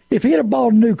drop. If he had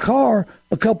bought a new car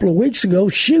a couple of weeks ago,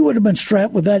 she would have been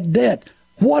strapped with that debt.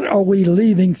 What are we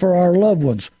leaving for our loved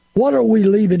ones? What are we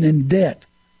leaving in debt?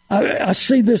 I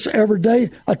see this every day.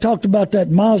 I talked about that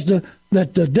Mazda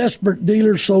that the desperate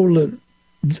dealer sold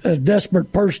a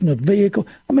desperate person a vehicle.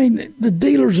 I mean, the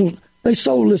dealers, they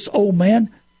sold this old man,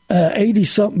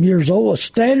 80-something years old, a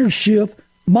standard shift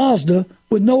Mazda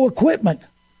with no equipment.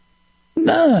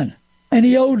 None. And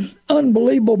he owed an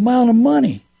unbelievable amount of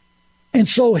money. And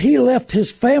so he left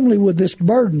his family with this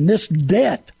burden, this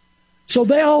debt. So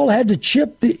they all had to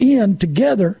chip in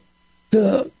together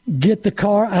to get the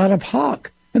car out of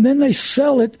hock. And then they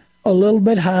sell it a little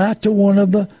bit high to one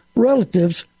of the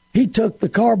relatives. He took the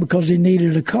car because he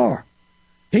needed a car.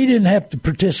 he didn't have to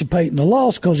participate in the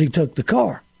loss because he took the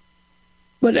car.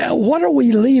 But what are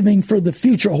we leaving for the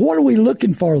future? What are we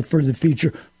looking for the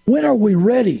future? When are we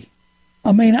ready?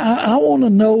 I mean, I want to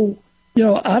know,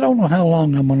 I don't know how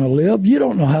long I'm going to live. You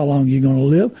don't know how long you're going to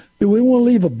live. Do we want to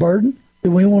leave a burden?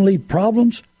 Do we want to leave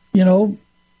problems,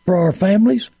 for our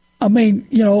families? I mean,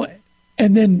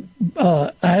 and then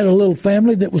I had a little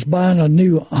family that was buying a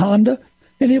new Honda,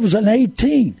 and it was an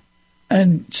 18.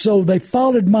 And so they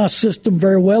followed my system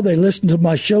very well. They listened to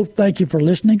my show. Thank you for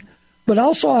listening. But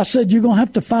also I said, you're going to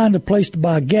have to find a place to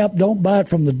buy a Gap. Don't buy it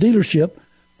from the dealership.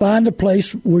 Find a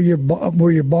place where you're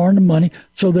borrowing the money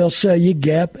so they'll sell you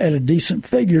Gap at a decent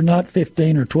figure, not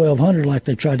 $1,500 or $1,200 like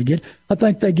they tried to get. I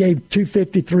think they gave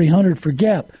 $250, $300 for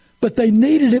Gap. But they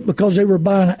needed it because they were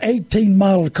buying an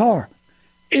 18-model car.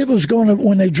 It was going to,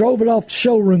 when they drove it off the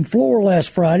showroom floor last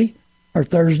Friday or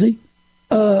Thursday,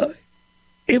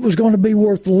 it was going to be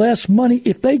worth less money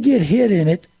if they get hit in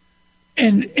it.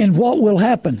 And what will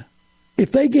happen?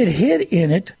 If they get hit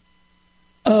in it,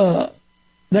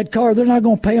 that car, they're not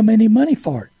going to pay them any money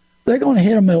for it. They're going to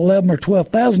hit them at $11,000 or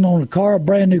 $12,000 on a car, a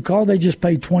brand new car they just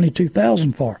paid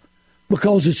 $22,000 for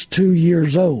because it's 2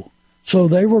 years old. So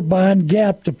they were buying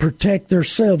Gap to protect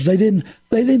themselves. They didn't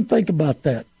think about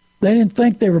that. They didn't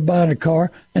think they were buying a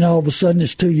car and all of a sudden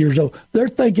it's 2 years old. They're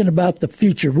thinking about the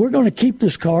future. We're going to keep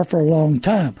this car for a long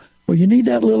time. Well, you need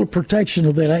that little protection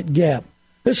of that Gap.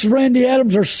 This is Randy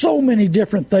Adams. There's so many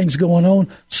different things going on,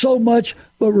 so much.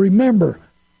 But remember,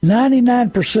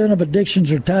 99% of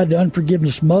addictions are tied to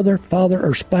unforgiveness, mother, father,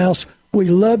 or spouse. We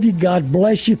love you. God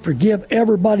bless you. Forgive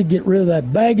everybody. Get rid of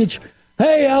that baggage.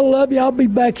 Hey, I love you. I'll be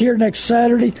back here next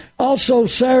Saturday. Also,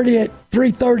 Saturday at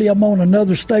 3:30, I'm on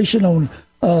another station on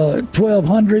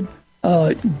 1200.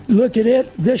 Look at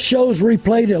it. This show's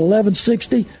replayed at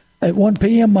 1160 at 1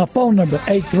 p.m. My phone number,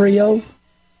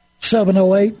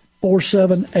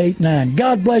 830-708-4789.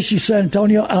 God bless you, San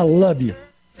Antonio. I love you.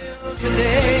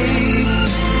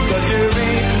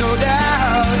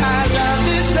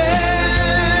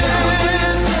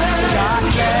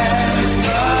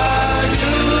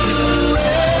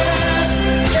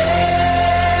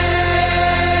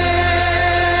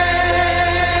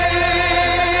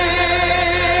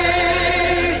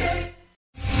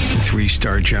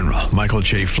 Three-star General Michael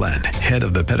J. Flynn, head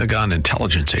of the Pentagon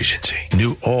Intelligence Agency,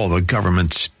 knew all the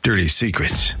government's dirty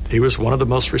secrets. He was one of the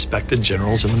most respected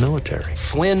generals in the military.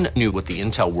 Flynn knew what the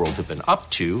intel world had been up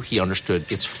to. He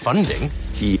understood its funding.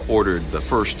 He ordered the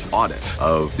first audit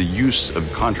of the use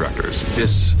of contractors.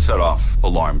 This set off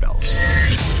alarm bells.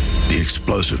 The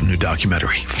explosive new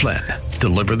documentary, Flynn,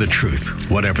 Deliver the Truth,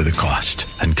 Whatever the Cost,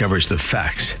 uncovers the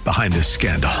facts behind this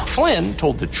scandal. Flynn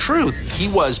told the truth. He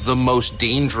was the most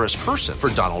dangerous person for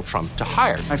Donald Trump to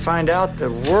hire. I find out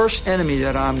the worst enemy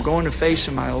that I'm going to face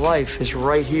in my life is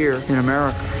right here in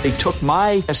America. They took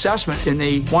my assessment and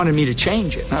they wanted me to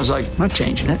change it. And I was like, I'm not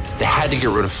changing it. They had to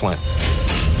get rid of Flynn.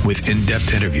 With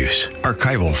in-depth interviews,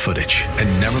 archival footage,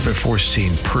 and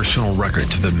never-before-seen personal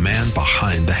records of the man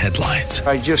behind the headlines.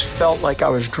 I just felt like I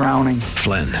was drowning.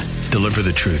 Flynn, Deliver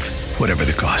the Truth, Whatever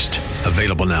the Cost.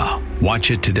 Available now.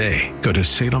 Watch it today. Go to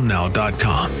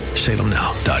salemnow.com.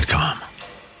 salemnow.com.